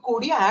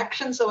இருக்கக்கூடிய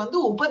ஆக்ஷன்ஸை வந்து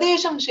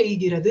உபதேசம்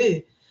செய்கிறது.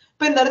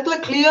 இப்ப இந்த இடத்துல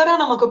கிளியரா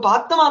நமக்கு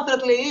பார்த்த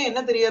மாத்திரத்திலேயே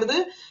என்ன தெரியறது,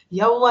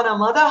 யௌவன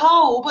மதஹா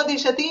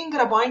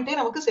உபதிஷதிங்கிற பாயிண்டே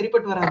நமக்கு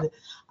சரிப்பட்டு வராது.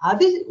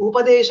 அது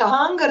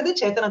உபதேசகாங்கிறது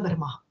சேத்தன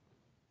தர்மா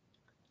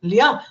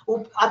இல்லையா?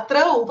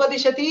 அத்திர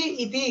உபதிஷதி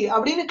இதி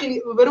அப்படின்னு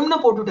வெறும்னா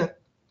போட்டுட்டார்,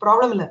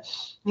 ப்ராப்ளம் இல்ல.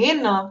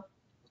 ஏன்னா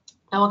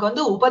நமக்கு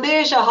வந்து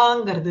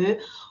உபதேசகாங்கிறது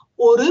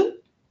ஒரு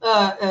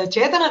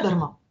சேதன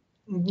தர்மம்,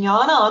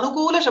 ஞான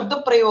அனுகூல சப்த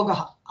பிரயோகா,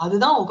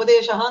 அதுதான்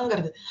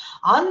உபதேசகாங்கிறது.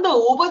 அந்த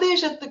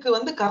உபதேசத்துக்கு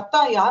வந்து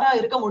கர்த்தா யாரா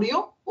இருக்க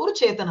முடியும், ஒரு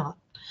சேத்தனா.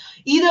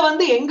 இத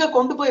வந்து எங்க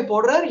கொண்டு போய்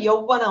போடுறார்,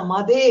 யௌவன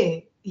மதே,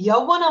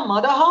 யௌவன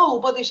மதஹா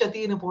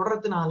உபதிஷத்தின்னு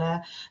போடுறதுனால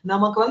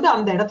நமக்கு வந்து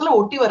அந்த இடத்துல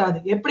ஒட்டி வராது.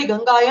 எப்படி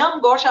கங்காயாம்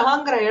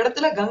கோஷகாங்கிற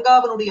இடத்துல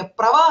கங்காவனுடைய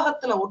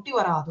பிரவாகத்துல ஒட்டி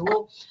வராதோ,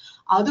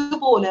 அது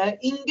போல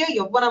இங்க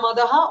யௌவன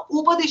மதஹா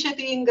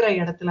உபதிஷத்திங்கிற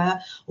இடத்துல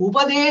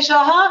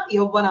உபதேசா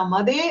யௌவன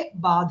மதே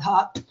பாதா.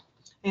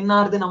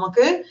 என்னாருது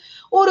நமக்கு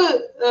ஒரு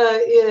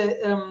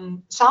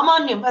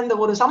சாமானியம் அந்த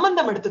ஒரு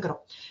சம்பந்தம்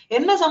எடுத்துக்கிறோம்.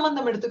 என்ன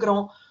சம்பந்தம்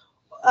எடுத்துக்கிறோம்?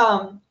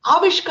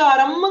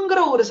 ஆவிஷ்காரம்ங்கிற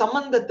ஒரு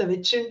சம்பந்தத்தை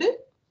வச்சுண்டு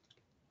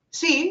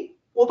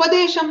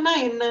உபதேசம்னா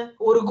என்ன?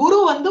 ஒரு குரு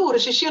வந்து ஒரு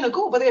சிஷ்யனுக்கு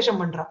உபதேசம்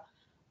பண்றான்,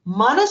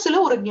 மனசுல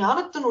ஒரு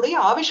ஞானத்தினுடைய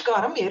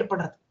ஆவிஷ்காரம்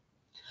ஏற்படுறது.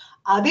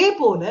 அதே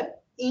போல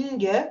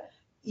இங்க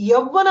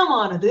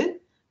யௌவனமானது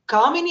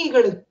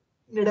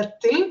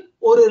காமினிகளிடத்தில்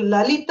ஒரு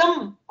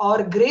லலிதம்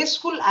ஆர்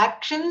கிரேஸ்ஃபுல்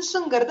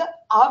ஆக்ஷன்ஸ்ங்கிறத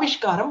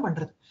ஆவிஷ்காரம்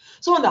பண்றது.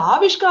 சோ அந்த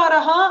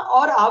ஆவிஷ்காரஹா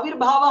ஆர்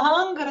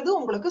ஆவிர்பாவகாங்கிறது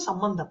உங்களுக்கு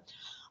சம்பந்தம்.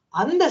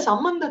 அந்த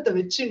சம்பந்தத்தை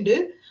வச்சுண்டு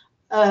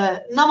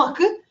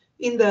நமக்கு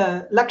இந்த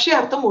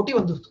லட்சியார்த்தம் ஒட்டி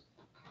வந்துருது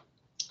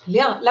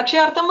இல்லையா?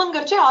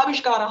 லட்சியார்த்தம்ங்கிறச்சு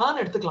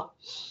ஆவிஷ்காரஹான்னு எடுத்துக்கலாம்.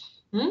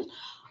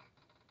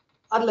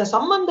 அதுல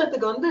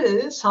சம்பந்தத்துக்கு வந்து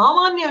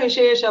சாமானிய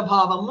விசேஷ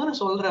பாவம்னு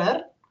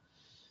சொல்றார்.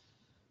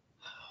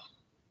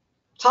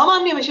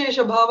 சாமானிய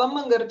விசேஷ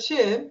பாவம்ங்கிறச்சு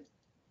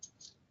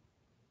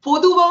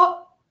பொதுவா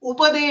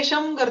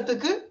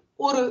உபதேசம்ங்கிறதுக்கு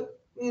ஒரு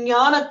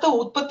ஞானத்தை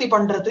உற்பத்தி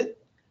பண்றது.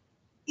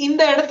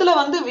 இந்த இடத்துல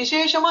வந்து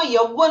விசேஷமா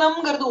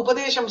யௌவனம்ங்கிறது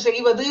உபதேசம்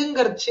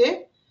செய்வதுங்கிறச்சு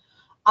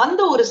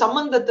அந்த ஒரு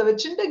சம்பந்தத்தை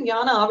வச்சுட்டு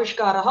ஞான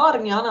ஆவிஷ்காரஹா ஒரு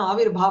ஞான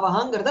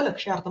ஆவிர்பாவகாங்கிறத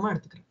லட்சியார்த்தமா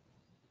எடுத்துக்கிறேன்.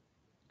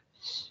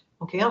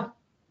 ஓகேயா?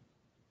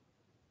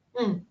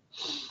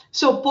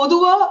 சோ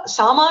பொதுவா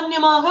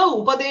சாமான்யமாக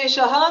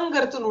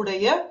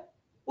உபதேசகாங்கிறதுனுடைய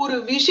ஒரு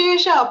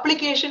விசேஷ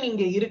அப்ளிகேஷன்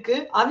இங்க இருக்கு.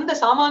 அந்த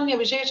சாமானிய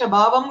விசேஷ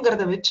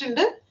பாவம்ங்கிறத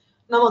வச்சுண்டு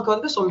நமக்கு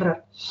வந்து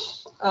சொல்றார்.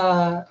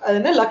 அது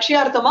என்ன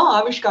லட்சியார்த்தமா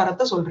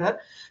ஆவிஷ்காரத்தை சொல்றார்.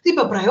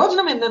 இப்ப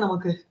பிரயோஜனம் என்ன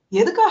நமக்கு?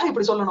 எதுக்காக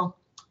இப்படி சொல்லணும்?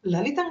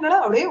 லலிதங்களை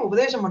அப்படியே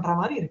உபதேசம் பண்ற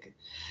மாதிரி இருக்கு.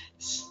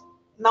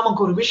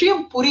 நமக்கு ஒரு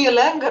விஷயம்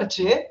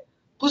புரியலங்கிறச்சு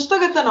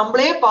புஸ்தகத்தை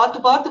நம்மளே பார்த்து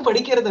பார்த்து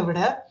படிக்கிறத விட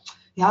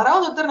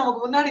யாராவது ஒருத்தர்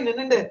நமக்கு முன்னாடி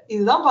நின்னுண்டு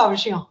இதுதான்ப்பா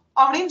விஷயம்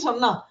அப்படின்னு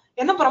சொன்னா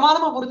என்ன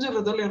பிரமாதமா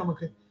புரிஞ்சுக்கிறது இல்லையோ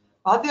நமக்கு.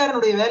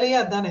 வாத்தியாரனுடைய வேலையே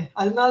அதுதானே.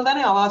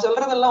 அதனால்தானே அவ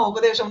சொல்றதெல்லாம்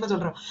உபதேசம்னு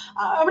சொல்றான்.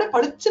 அப்படியே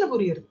படிச்சுன்னு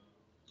புரியுது,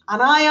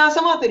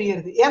 அனாயாசமா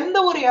தெரியறது, எந்த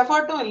ஒரு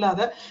எஃபர்ட்டும் இல்லாத,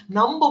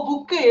 நம்ம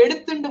புக்கை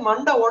எடுத்துட்டு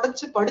மண்டை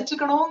உடைச்சு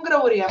படிச்சுக்கணுங்கிற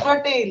ஒரு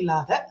எஃபர்ட்டே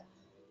இல்லாத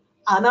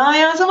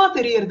அனாயாசமா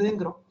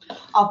தெரியறதுங்கிறோம்.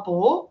 அப்போ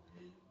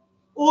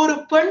ஒரு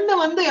பெண்ணு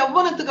வந்து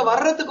யௌவனத்துக்கு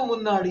வர்றதுக்கு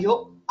முன்னாடியோ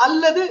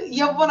அல்லது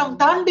யௌவனம்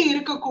தாண்டி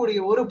இருக்கக்கூடிய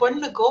ஒரு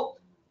பெண்ணுக்கோ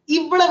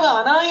இவ்வளவு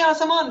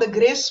அனாயாசமா அந்த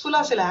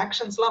கிரேஸ்ஃபுல்லா சில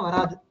ஆக்ஷன்ஸ் எல்லாம்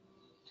வராது.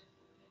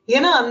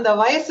 ஏன்னா அந்த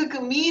வயசுக்கு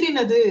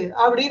மீறினது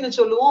அப்படின்னு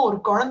சொல்லுவோம் ஒரு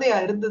குழந்தையா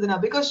இருந்ததுன்னா,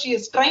 because she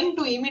is trying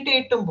to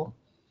imitate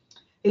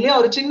இல்லையா?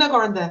 ஒரு சின்ன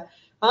குழந்தை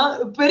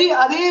பெரிய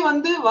அதே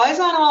வந்து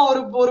வயசானவா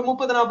ஒரு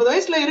 30-40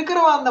 வயசுல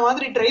இருக்கிறவா அந்த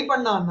மாதிரி ட்ரை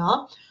பண்ணான்னா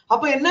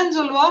அப்ப என்னன்னு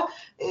சொல்லுவா,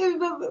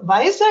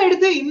 வயசா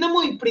எடுத்து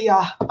இன்னமும் இப்படியா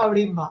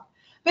அப்படின்பா.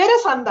 வேற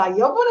சந்தா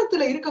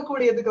யௌவனத்துல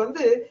இருக்கக்கூடியதுக்கு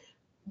வந்து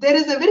there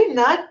is a very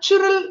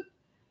natural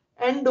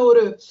and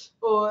ஒரு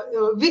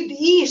with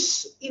ease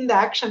இந்த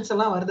ஆக்ஷன்ஸ்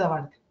எல்லாம் வருது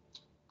அவளுக்கு.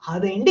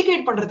 அதை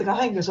இண்டிகேட்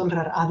பண்றதுக்காக இங்க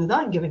சொல்றாரு.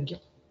 அதுதான் இங்க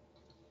வெங்கியம்.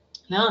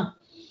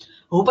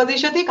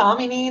 உபதிஷதி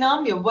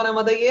காமினீனாம்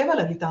யௌவனமதையேவ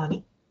லலிதானி.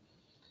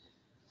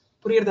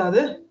 புரியுறதா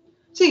அது?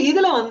 சரி,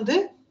 இதுல வந்து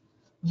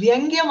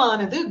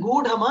வியங்கியமானது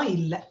கூடமா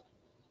இல்ல.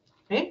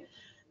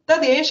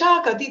 ததேஷா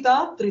கதிதா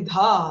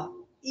த்ரிதா.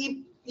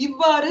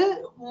 இவ்வாறு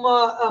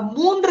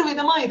 3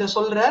 விதமா இத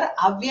சொல்றார்.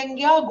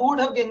 அவ்யங்கியா,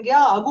 கூடவியங்கியா,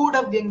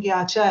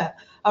 அகூடவியங்கியாச்ச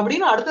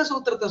அப்படின்னு அடுத்த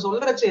சூத்திரத்தை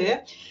சொல்றச்சு.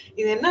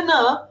 இது என்னன்னா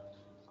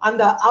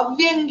அந்த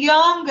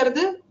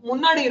அவ்யங்கியாங்கிறது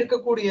முன்னாடி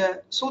இருக்கக்கூடிய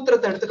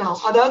சூத்திரத்தை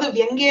எடுத்துக்கணும். அதாவது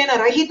வியங்கேன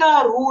ரஹிதா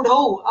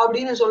ரூடௌ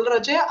அப்படின்னு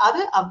சொல்றச்சு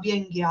அது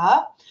அவ்யங்கியா.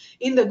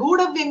 இந்த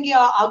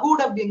கூடவியங்கியா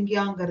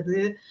அகூடவியங்கியாங்கிறது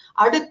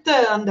அடுத்த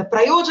அந்த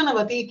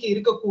பிரயோஜனவதிக்கு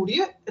இருக்கக்கூடிய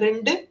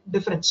 2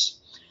 டிஃபரன்ஸ்.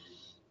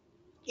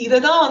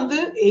 இததான் வந்து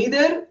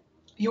either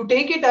you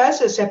take it as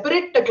a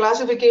separate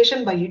classification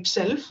by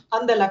itself,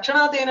 அந்த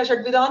லக்ஷணாதேன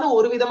ஷட்விதான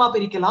ஒரு விதமா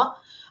பிரிக்கலாம்,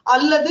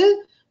 அல்லது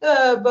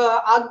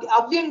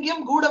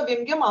அவ்யங்கியம்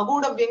கூடவியங்கியம்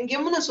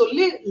அகூடவியங்கியம்னு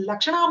சொல்லி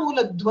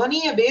லக்ஷணாமூல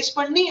துவனிய பேஸ்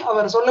பண்ணி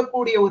அவர்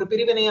சொல்லக்கூடிய ஒரு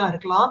பிரிவினையா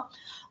இருக்கலாம்.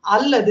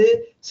 அல்லது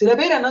சில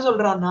பேர் என்ன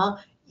சொல்றான்னா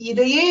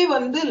இதையே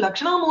வந்து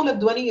லக்ஷணாமூல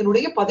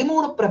துவனியினுடைய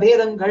 13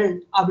 பிரபேதங்கள்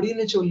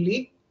அப்படின்னு சொல்லி,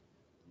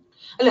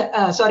 இல்ல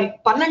சாரி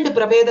 12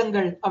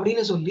 பிரபேதங்கள்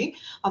அப்படின்னு சொல்லி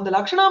அந்த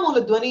லக்ஷணாமூல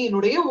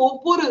துவனியினுடைய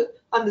ஒவ்வொரு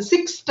அந்த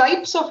 6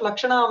 டைப்ஸ் ஆஃப்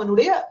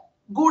லக்ஷணாவனுடைய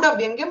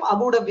கூடவியங்கியம்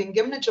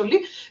அகூடவியங்கியம்னு சொல்லி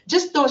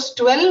ஜஸ்ட் those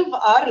 12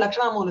 ஆர்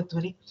லக்ஷணாமூல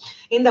துவனி.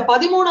 இந்த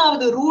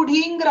 13வது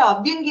ரூடிங்கிற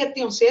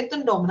அவ்யங்கியத்தையும்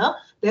சேர்த்துட்டோம்னா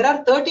there are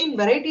 13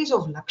 varieties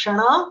of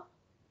lakshana,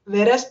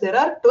 whereas there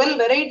are 12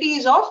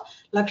 varieties of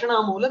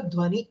லக்ஷணாமூல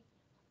துவனி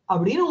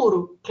அப்படின்னு ஒரு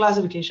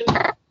கிளாசிபிகேஷன்.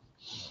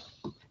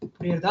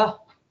 புரியுதா?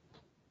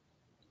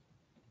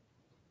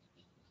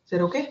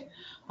 சரி, ஓகே.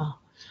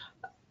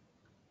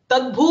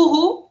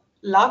 தத்பூஹு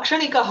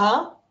லாக்ஷணிகஹ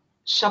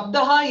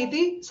शब्दः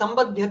इति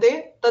संबध्यते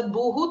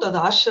तद्भूः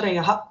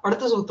तदाश्रयः.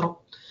 அடுத்த சூத்திரம்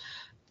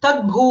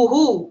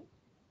தத்பூஹு.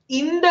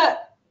 இந்த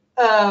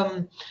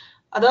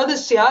அதாவது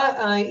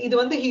இது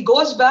வந்து he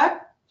goes back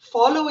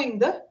following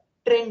the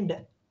trend.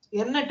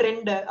 என்ன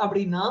ட்ரெண்ட்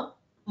அப்படின்னா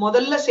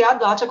முதல்ல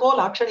ஸ்யாத் வாச்சகோ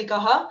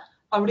லாக்ஷணிகஹ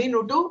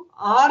அப்படின்னுட்டு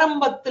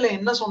ஆரம்பத்துல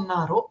என்ன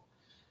சொன்னாரோ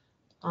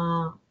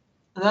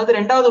அதாவது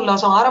ரெண்டாவது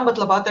உல்லாசம்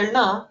ஆரம்பத்துல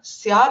பார்த்தேன்னா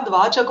சியாத்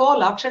வாச்சகோ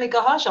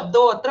லாட்சணிகா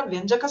சப்தோ அத்திர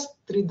வியஞ்சக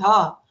ஸ்திரிதா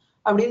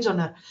அப்படின்னு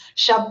சொன்னார்.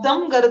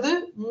 சப்தம்ங்கிறது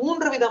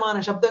 3 விதமான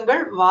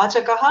சப்தங்கள்,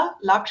 வாச்சகா,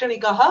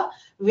 லாட்சணிகா,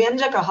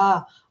 வியஞ்சகா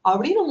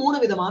அப்படின்னு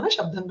 3 விதமான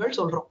சப்தங்கள்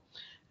சொல்றோம்.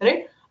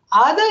 ரைட்?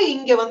 அத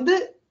இங்க வந்து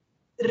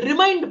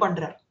ரிமைண்ட்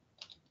பண்றார்.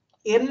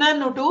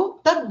 என்னன்னு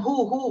தத்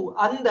பூஹு,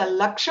 அந்த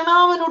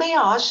லக்ஷணாவனுடைய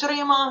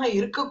ஆசிரியமாக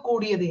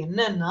இருக்கக்கூடியது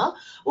என்னன்னா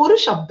ஒரு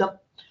சப்தம்.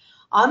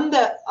 அந்த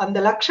அந்த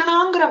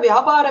லக்ஷணாங்கிற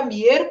வியாபாரம்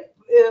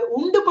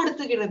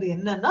உண்டுபடுத்துகிறது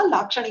என்னன்னா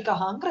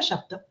லாட்சணிகாங்கிற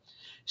சப்தம்.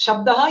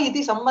 சப்தா இது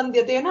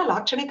சம்பந்தியத்தேனா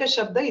லாட்சணிக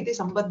சப்த இது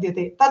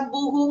சம்பந்தியதே. தத்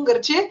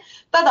பூஹுங்கிறச்சு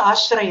தத்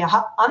ஆசிரயா,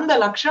 அந்த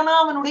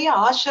லக்ஷணாவனுடைய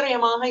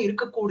ஆசிரியமாக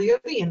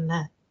இருக்கக்கூடியது என்ன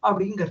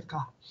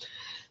அப்படிங்கிறதுக்கா.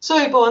 சோ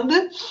இப்போ வந்து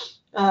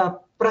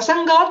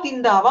பிரசங்காத்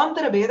இந்த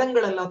அவாந்தர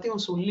பேதங்கள்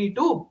எல்லாத்தையும்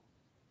சொல்லிட்டு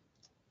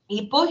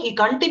இப்போ he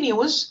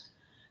continues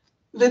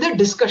with a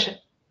discussion.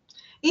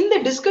 இந்த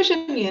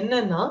டிஸ்கஷன்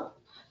என்னன்னா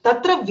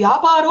தத்ர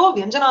வியாபாரோ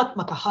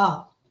வியஞ்சனாத்மகா.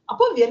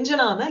 அப்போ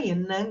வியஞ்சனான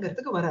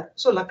என்னங்கிறதுக்கு வர.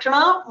 சோ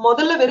லக்ஷணா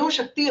முதல்ல வெறும்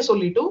சக்தியை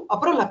சொல்லிட்டு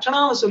அப்புறம்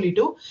லக்ஷணாவை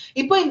சொல்லிட்டு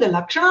இப்போ இந்த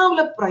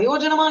லக்ஷணாவில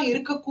பிரயோஜனமா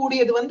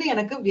இருக்கக்கூடியது வந்து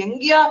எனக்கு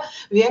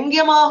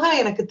வியங்கியமாக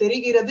எனக்கு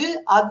தெரிகிறது,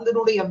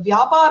 அதனுடைய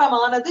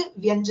வியாபாரமானது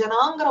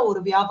வியஞ்சனாங்கிற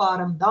ஒரு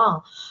வியாபாரம் தான்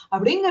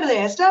அப்படிங்கறத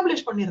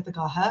எஸ்டாப்ளிஷ்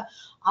பண்ணிறதுக்காக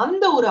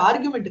அந்த ஒரு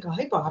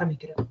ஆர்குமெண்ட்டுக்காக இப்ப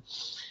ஆரம்பிக்கிறேன்.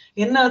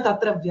 என்ன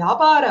தத்ர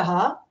வியாபாரா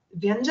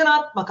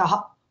வியஞ்சனாத்மகா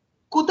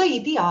குத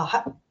இதி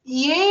ஆக.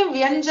 ஏன்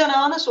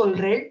வியஞ்சனான்னு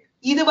சொல்றேன்?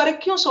 இது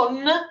வரைக்கும்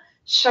சொன்ன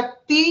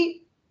சக்தி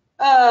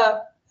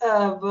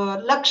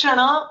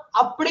லக்ஷணா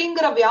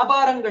அப்படிங்கிற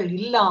வியாபாரங்கள்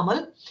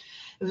இல்லாமல்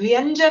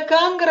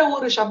வியஞ்சகங்கிற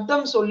ஒரு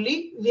சப்தம் சொல்லி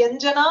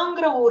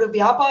வியஞ்சனாங்கிற ஒரு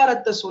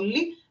வியாபாரத்தை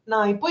சொல்லி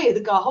நான் இப்போ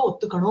எதுக்காக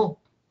ஒத்துக்கணும்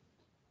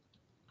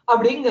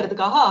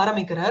அப்படிங்கிறதுக்காக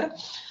ஆரம்பிக்கிறார்.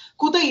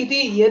 குத இது,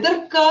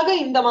 எதற்காக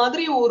இந்த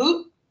மாதிரி ஒரு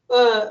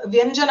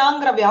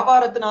வியஞ்சனாங்கிற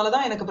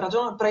வியாபாரத்தினாலதான் எனக்கு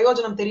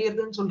பிரயோஜனம்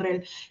தெரியுதுன்னு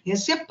சொல்றேன்.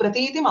 எஸ்ய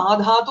பிரதீதிம்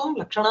ஆதாதும்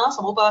லக்ஷணா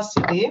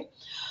சமுபாஸ்யதே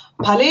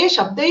பலே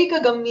சப்தைக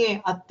கம்யே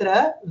அத்திர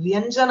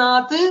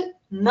வியஞ்சனாத்து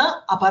ந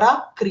அபரா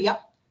கிரியா.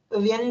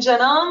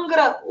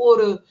 வியஞ்சனாங்கிற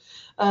ஒரு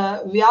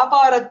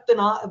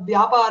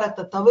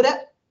வியாபாரத்தை தவிர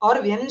ஒரு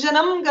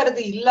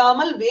வியஞ்சனம்ங்கிறது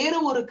இல்லாமல் வேறு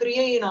ஒரு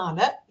கிரியையினால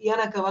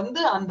எனக்கு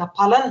வந்து அந்த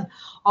பலன்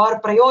ஆர்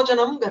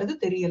பிரயோஜனம்ங்கிறது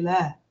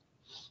தெரியல.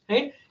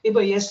 இப்ப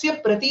எஸ்ய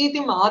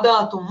பிரதீதிம்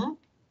ஆதாத்தும்,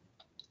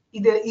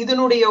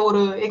 இதனுடைய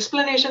ஒரு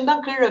எக்ஸ்பிளனேஷன்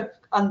தான் கீழே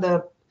அந்த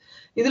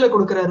இதுல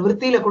கொடுக்கிறார்,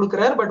 விற்த்தியில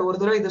கொடுக்கிறார். பட் ஒரு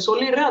தடவை இதை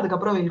சொல்லிடுறேன்,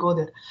 அதுக்கப்புறம் வில் கோ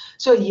தேர்.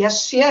 சோ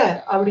எஸ்ய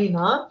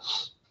அப்படின்னா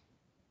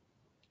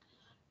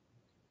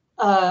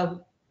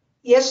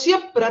எஸ்ய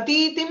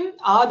பிரதீதிம்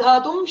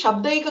ஆதாதும்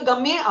சப்தைக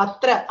கம்யே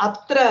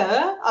அத்திர.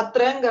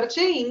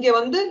 அத்திரங்கிறச்சு இங்க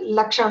வந்து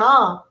லக்ஷணா,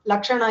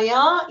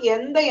 லக்ஷணையா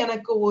எந்த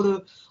எனக்கு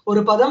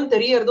ஒரு பதம்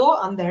தெரியறதோ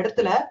அந்த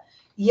இடத்துல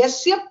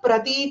எஸ்ய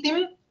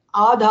பிரதீதிம்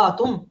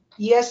ஆதாதும்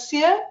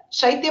எஸ்ய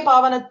சைத்திய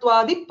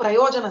பாவனத்வாதி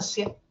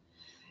பிரயோஜனஸ்ய,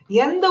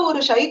 எந்த ஒரு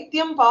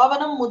சைத்தியம்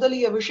பாவனம்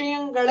முதலிய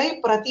விஷயங்களை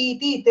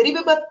பிரதீதி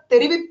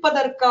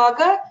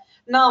தெரிவிப்பதற்காக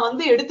நான்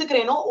வந்து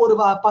எடுத்துக்கிறேனோ ஒரு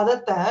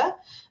பதத்தை,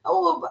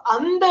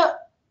 அந்த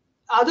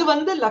அது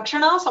வந்து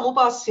லக்ஷணா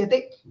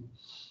சமுபாஸ்யதே.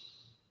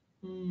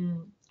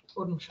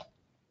 ஒரு நிமிஷம்,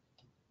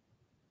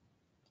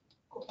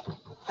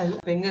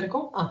 எங்க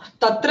இருக்கும்?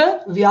 தத்ர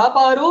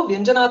வியாபாரோ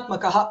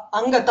வியஞ்சனாத்மகா.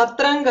 அங்க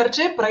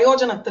தத்ரங்கர்ச்சே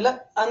பிரயோஜனத்துல,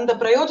 அந்த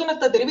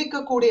பிரயோஜனத்தை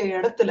தெரிவிக்கக்கூடிய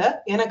இடத்துல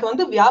எனக்கு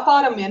வந்து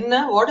வியாபாரம் என்ன,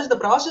 what is the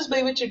process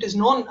by which it is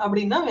known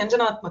அப்படின்னா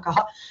வியஞ்சனாத்மகா.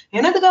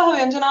 எனதுக்காக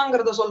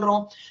வியஞ்சனாங்கிறத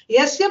சொல்றோம்.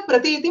 எஸ்ய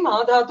பிரதீதிம்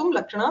ஆதாத்தும்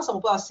லக்ஷணா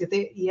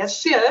சமுபாஸ்யதே.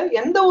 எஸ்ய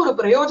எந்த ஒரு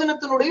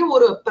பிரயோஜனத்தினுடைய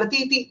ஒரு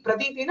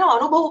பிரதீதினா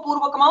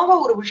அனுபவபூர்வகமாக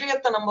ஒரு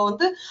விஷயத்தை நம்ம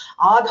வந்து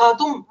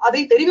ஆதாத்தும்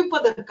அதை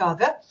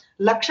தெரிவிப்பதற்காக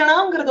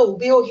லக்ஷணாங்கிறத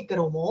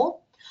உபயோகிக்கிறோமோ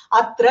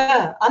அத்திர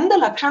அந்த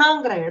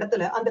லக்ஷணாங்கிற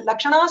இடத்துல, அந்த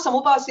லக்ஷணா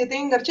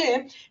சமுபாசியத்தைங்கிறச்சு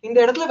இந்த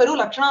இடத்துல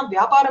வெறும் லக்ஷணா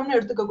வியாபாரம்னு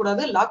எடுத்துக்க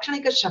கூடாது,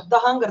 லாட்சணிக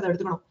சப்தகாங்கிறத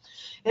எடுத்துக்கணும்.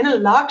 ஏன்னா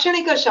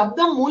லாட்சணிக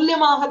சப்தம்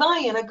மூலியமாக தான்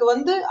எனக்கு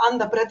வந்து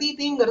அந்த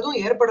பிரதீதிங்கிறதும்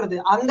ஏற்படுறது.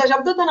 அந்த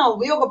சப்தத்தை நான்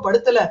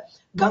உபயோகப்படுத்தல,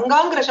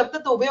 கங்காங்கிற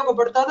சப்தத்தை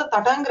உபயோகப்படுத்தாத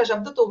தடாங்கிற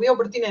சப்தத்தை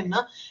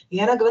உபயோகப்படுத்தினேன்னா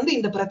எனக்கு வந்து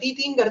இந்த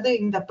பிரதீதிங்கிறது,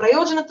 இந்த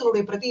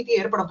பிரயோஜனத்தினுடைய பிரதீதி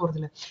ஏற்பட போறது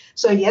இல்லை.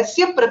 சோ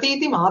எஸ்ய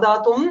பிரதீதி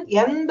மாதாத்தும்,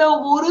 எந்த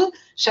ஒரு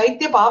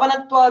சைத்திய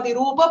பாவனத்வாதி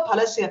ரூப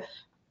பலசிய.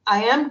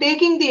 I am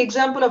taking the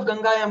example of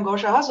Gangayam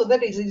Goshaha so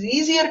that it is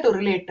easier to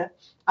relate.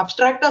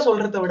 Abstracta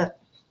சொல்றதை விட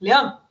இல்லையா,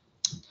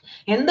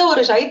 எந்த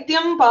ஒரு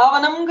சைத்தியம்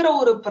பாவனம்ங்கிற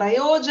ஒரு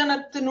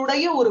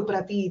பிரயோஜனத்தினுடைய ஒரு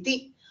பிரதீதி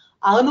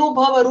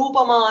அனுபவ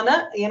ரூபமான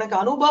எனக்கு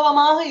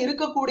அனுபவமாக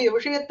இருக்கக்கூடிய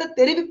விஷயத்தை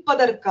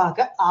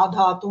தெரிவிப்பதற்காக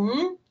ஆதாத்தும்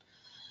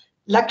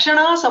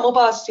லக்ஷணா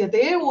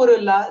சமுபாஸ்யதே, ஒரு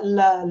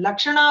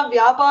லக்ஷணா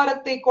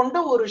வியாபாரத்தை கொண்ட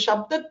ஒரு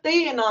சப்தத்தை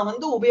நான்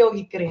வந்து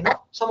உபயோகிக்கிறேன்.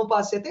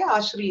 சமுபாஸ்யத்தை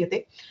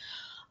ஆசிரியத்தை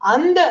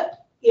அந்த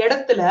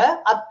இடத்துல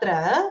அத்திர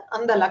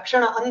அந்த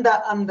லக்ஷண அந்த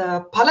அந்த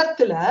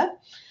பலத்துல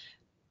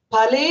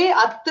பலே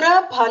அத்திர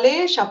பலே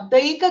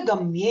சப்தைக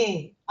கம்யே,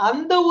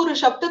 அந்த ஒரு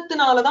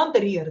சப்தத்தினாலதான்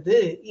தெரியறது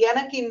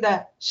எனக்கு. இந்த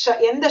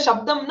எந்த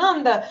சப்தம்னா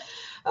அந்த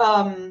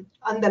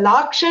அந்த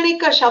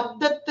லாட்சணிக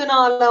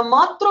சப்தத்தினால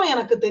மாத்திரம்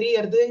எனக்கு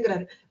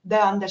தெரியறதுங்கிறாரு.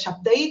 அந்த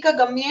சப்தைக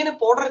கம்யேன்னு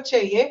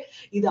போடுறச்சேயே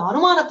இது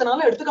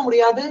அனுமானத்தினால எடுத்துக்க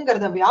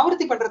முடியாதுங்கிறத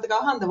வியாவிருத்தி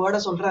பண்றதுக்காக அந்த வேர்டை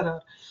சொல்றாரு.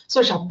 சோ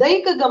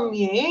சப்தைக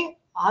கம்யே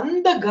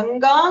அந்த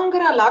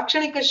கங்காங்கிற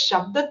லாட்சணிக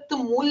சப்தத்து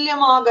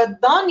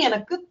மூலியமாகத்தான்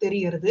எனக்கு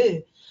தெரியறது.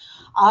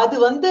 அது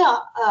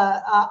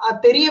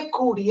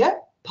தெரியக்கூடிய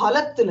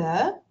பலத்துல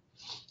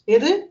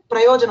எது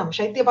பிரயோஜனம்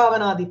சைத்திய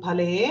பாவனாதி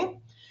பலே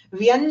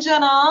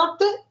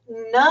வியஞ்சனாத்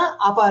ந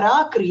அபரா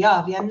கிரியா.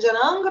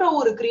 வியஞ்சனாங்கிற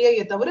ஒரு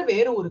கிரியையை தவிர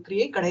வேறு ஒரு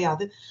கிரியை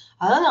கிடையாது.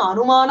 அதாவது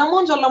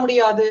அனுமானமும் சொல்ல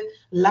முடியாது,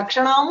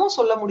 லட்சணமும்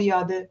சொல்ல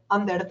முடியாது.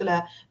 அந்த இடத்துல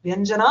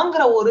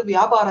வியஞ்சனாங்கிற ஒரு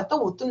வியாபாரத்தை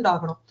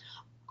ஒத்துண்டாகணும்.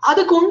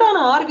 அதுக்கு உண்டான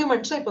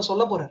ஆர்குமெண்ட்ஸ் இப்ப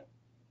சொல்ல போறார்.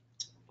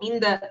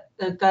 இந்த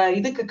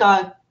இதுக்கு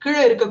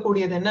கீழே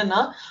இருக்கக்கூடியது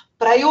என்னன்னா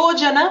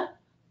பிரயோஜன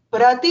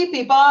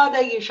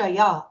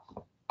பிரதிபிபாதயிஷயா,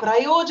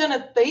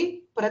 பிரயோஜனத்தை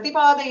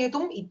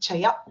பிரதிபாதயிதும்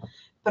இச்சையா,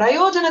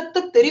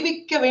 பிரயோஜனத்தை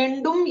தெரிவிக்க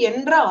வேண்டும்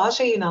என்ற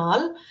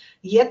ஆசையினால்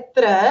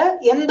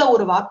எந்த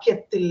ஒரு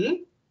வாக்கியத்தில்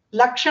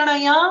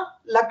லக்ஷணையா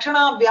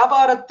லக்ஷணா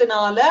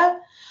வியாபாரத்தினால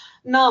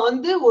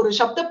நான் ஒரு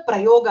சப்த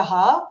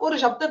பிரயோகா ஒரு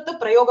சப்தத்தை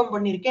பிரயோகம்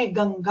பண்ணிருக்கேன்.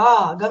 கங்கா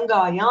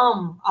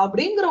கங்காயாம்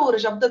அப்படிங்கிற ஒரு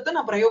சப்தத்தை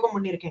நான் பிரயோகம்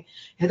பண்ணிருக்கேன்.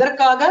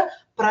 எதற்காக?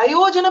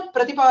 பிரயோஜன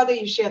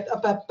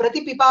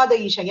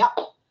பிரதிபிபாதயிஷயா,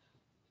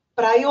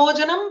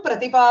 பிரயோஜனம்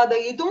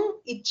பிரதிபாதயிதும்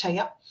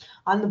இச்சையா.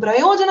 அந்த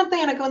பிரயோஜனத்தை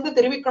எனக்கு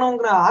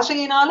தெரிவிக்கணுங்கிற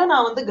ஆசையினால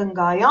நான்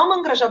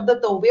கங்காயாம்ங்கிற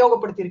சப்தத்தை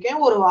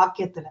உபயோகப்படுத்தியிருக்கேன் ஒரு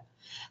வாக்கியத்துல.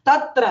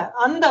 தத்ர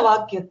அந்த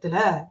வாக்கியத்துல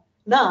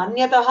நான்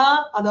அந்யதா,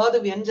 அதாவது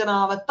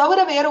வியஞ்சனாவை தவிர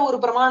வேற ஒரு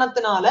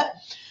பிரமாணத்தினால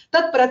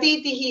தத்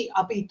பிரதீதிஹி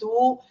அபிது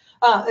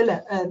இல்ல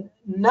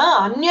ந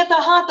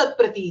அந்யதா தத்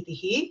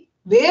பிரதீதிஹி,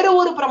 வேற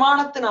ஒரு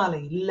பிரமாணத்தினால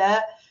இல்ல,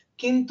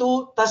 கிந்து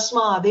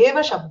தஸ்மாதேவ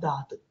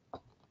சப்தாத்.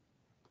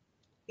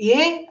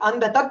 ஏன்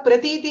அந்த தத்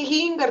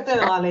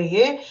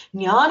பிரதீதிங்கிறதுனாலேயே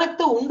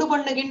ஞானத்தை உண்டு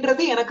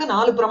பண்ணுகின்றது எனக்கு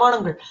 4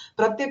 பிரமாணங்கள்.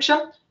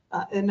 பிரத்யக்ஷம்,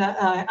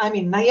 ஐ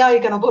மீன்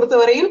நையாயிகனை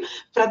பொறுத்தவரையில்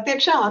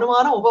பிரத்யக்ஷ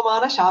அனுமான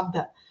உபமான சாப்த.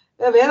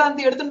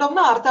 வேதாந்தி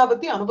எடுத்துட்டோம்னா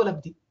அர்த்தாபத்தி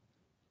அனுபலப்தி.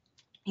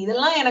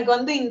 இதெல்லாம்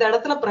எனக்கு இந்த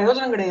இடத்துல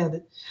பிரயோஜனம் கிடையாது.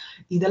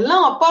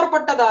 இதெல்லாம்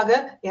அப்பாற்பட்டதாக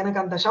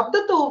எனக்கு அந்த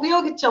சப்தத்தை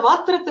உபயோகிச்ச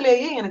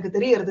மாத்திரத்திலேயே எனக்கு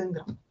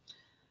தெரியறதுங்கிறான்.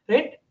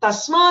 ரைட்?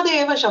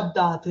 தஸ்மாதேவ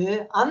சப்தாத்து,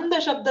 அந்த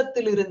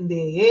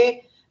சப்தத்திலிருந்தே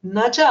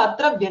நச்ச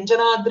அத்திர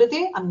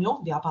வியஞ்சனாதிருதே அந்யோ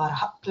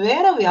வியாபாரா,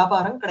 வேற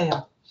வியாபாரம்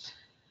கிடையாது.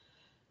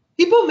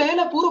 இப்போ மேல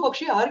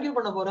பூர்வபக்ஷி ஆர்கியூ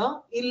பண்ண போறான்.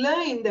 இல்ல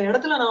இந்த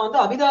இடத்துல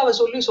நான் அபிதாவை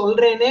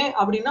சொல்றேனே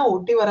அப்படின்னா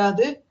ஒட்டி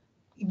வராது,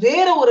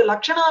 வேற ஒரு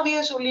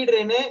லட்சணாவையே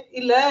சொல்லிடுறேன்னு.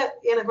 இல்ல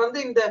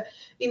எனக்கு இந்த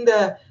இந்த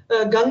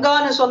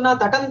கங்கான்னு சொன்னா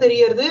தட்டம்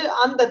தெரியறது,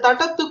 அந்த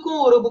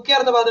தட்டத்துக்கும் ஒரு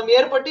முக்கியார்த்தவாதம்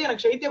ஏற்பட்டு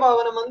எனக்கு சைத்திய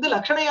பாவனம்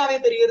லட்சணையாவே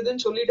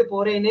தெரியறதுன்னு சொல்லிட்டு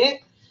போறேனே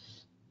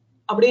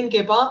அப்படின்னு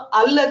கேட்பான்.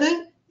 அல்லது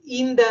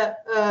இந்த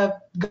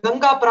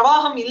கங்கா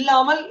பிரவாகம்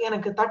இல்லாமல்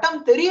எனக்கு தட்டம்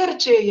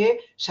தெரியறச்சேயே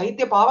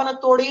சைத்திய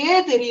பாவனத்தோடயே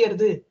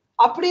தெரியறது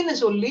அப்படின்னு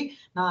சொல்லி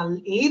நான்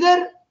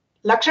எய்தர்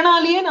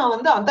லட்சணாலேயே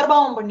நான்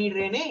அந்தர்பாவம்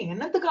பண்ணிடுறேனே,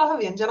 என்னத்துக்காக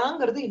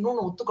வியஞ்சனாங்கிறது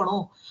இன்னொன்னு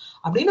ஒத்துக்கணும்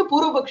அப்படின்னு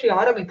பூர்வபக்ஷி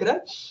ஆரம்பிக்கிற.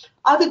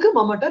 அதுக்கு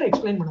மம்மட்டர்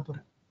எக்ஸ்பிளைன் பண்ண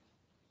போறேன்.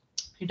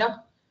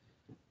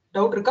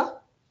 டவுட் இருக்கா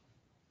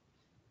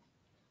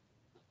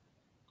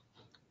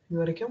இது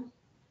வரைக்கும்?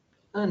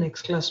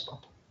 நெக்ஸ்ட் கிளாஸ்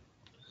பார்ப்போம்.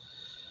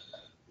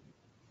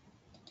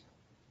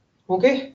 ஓகே.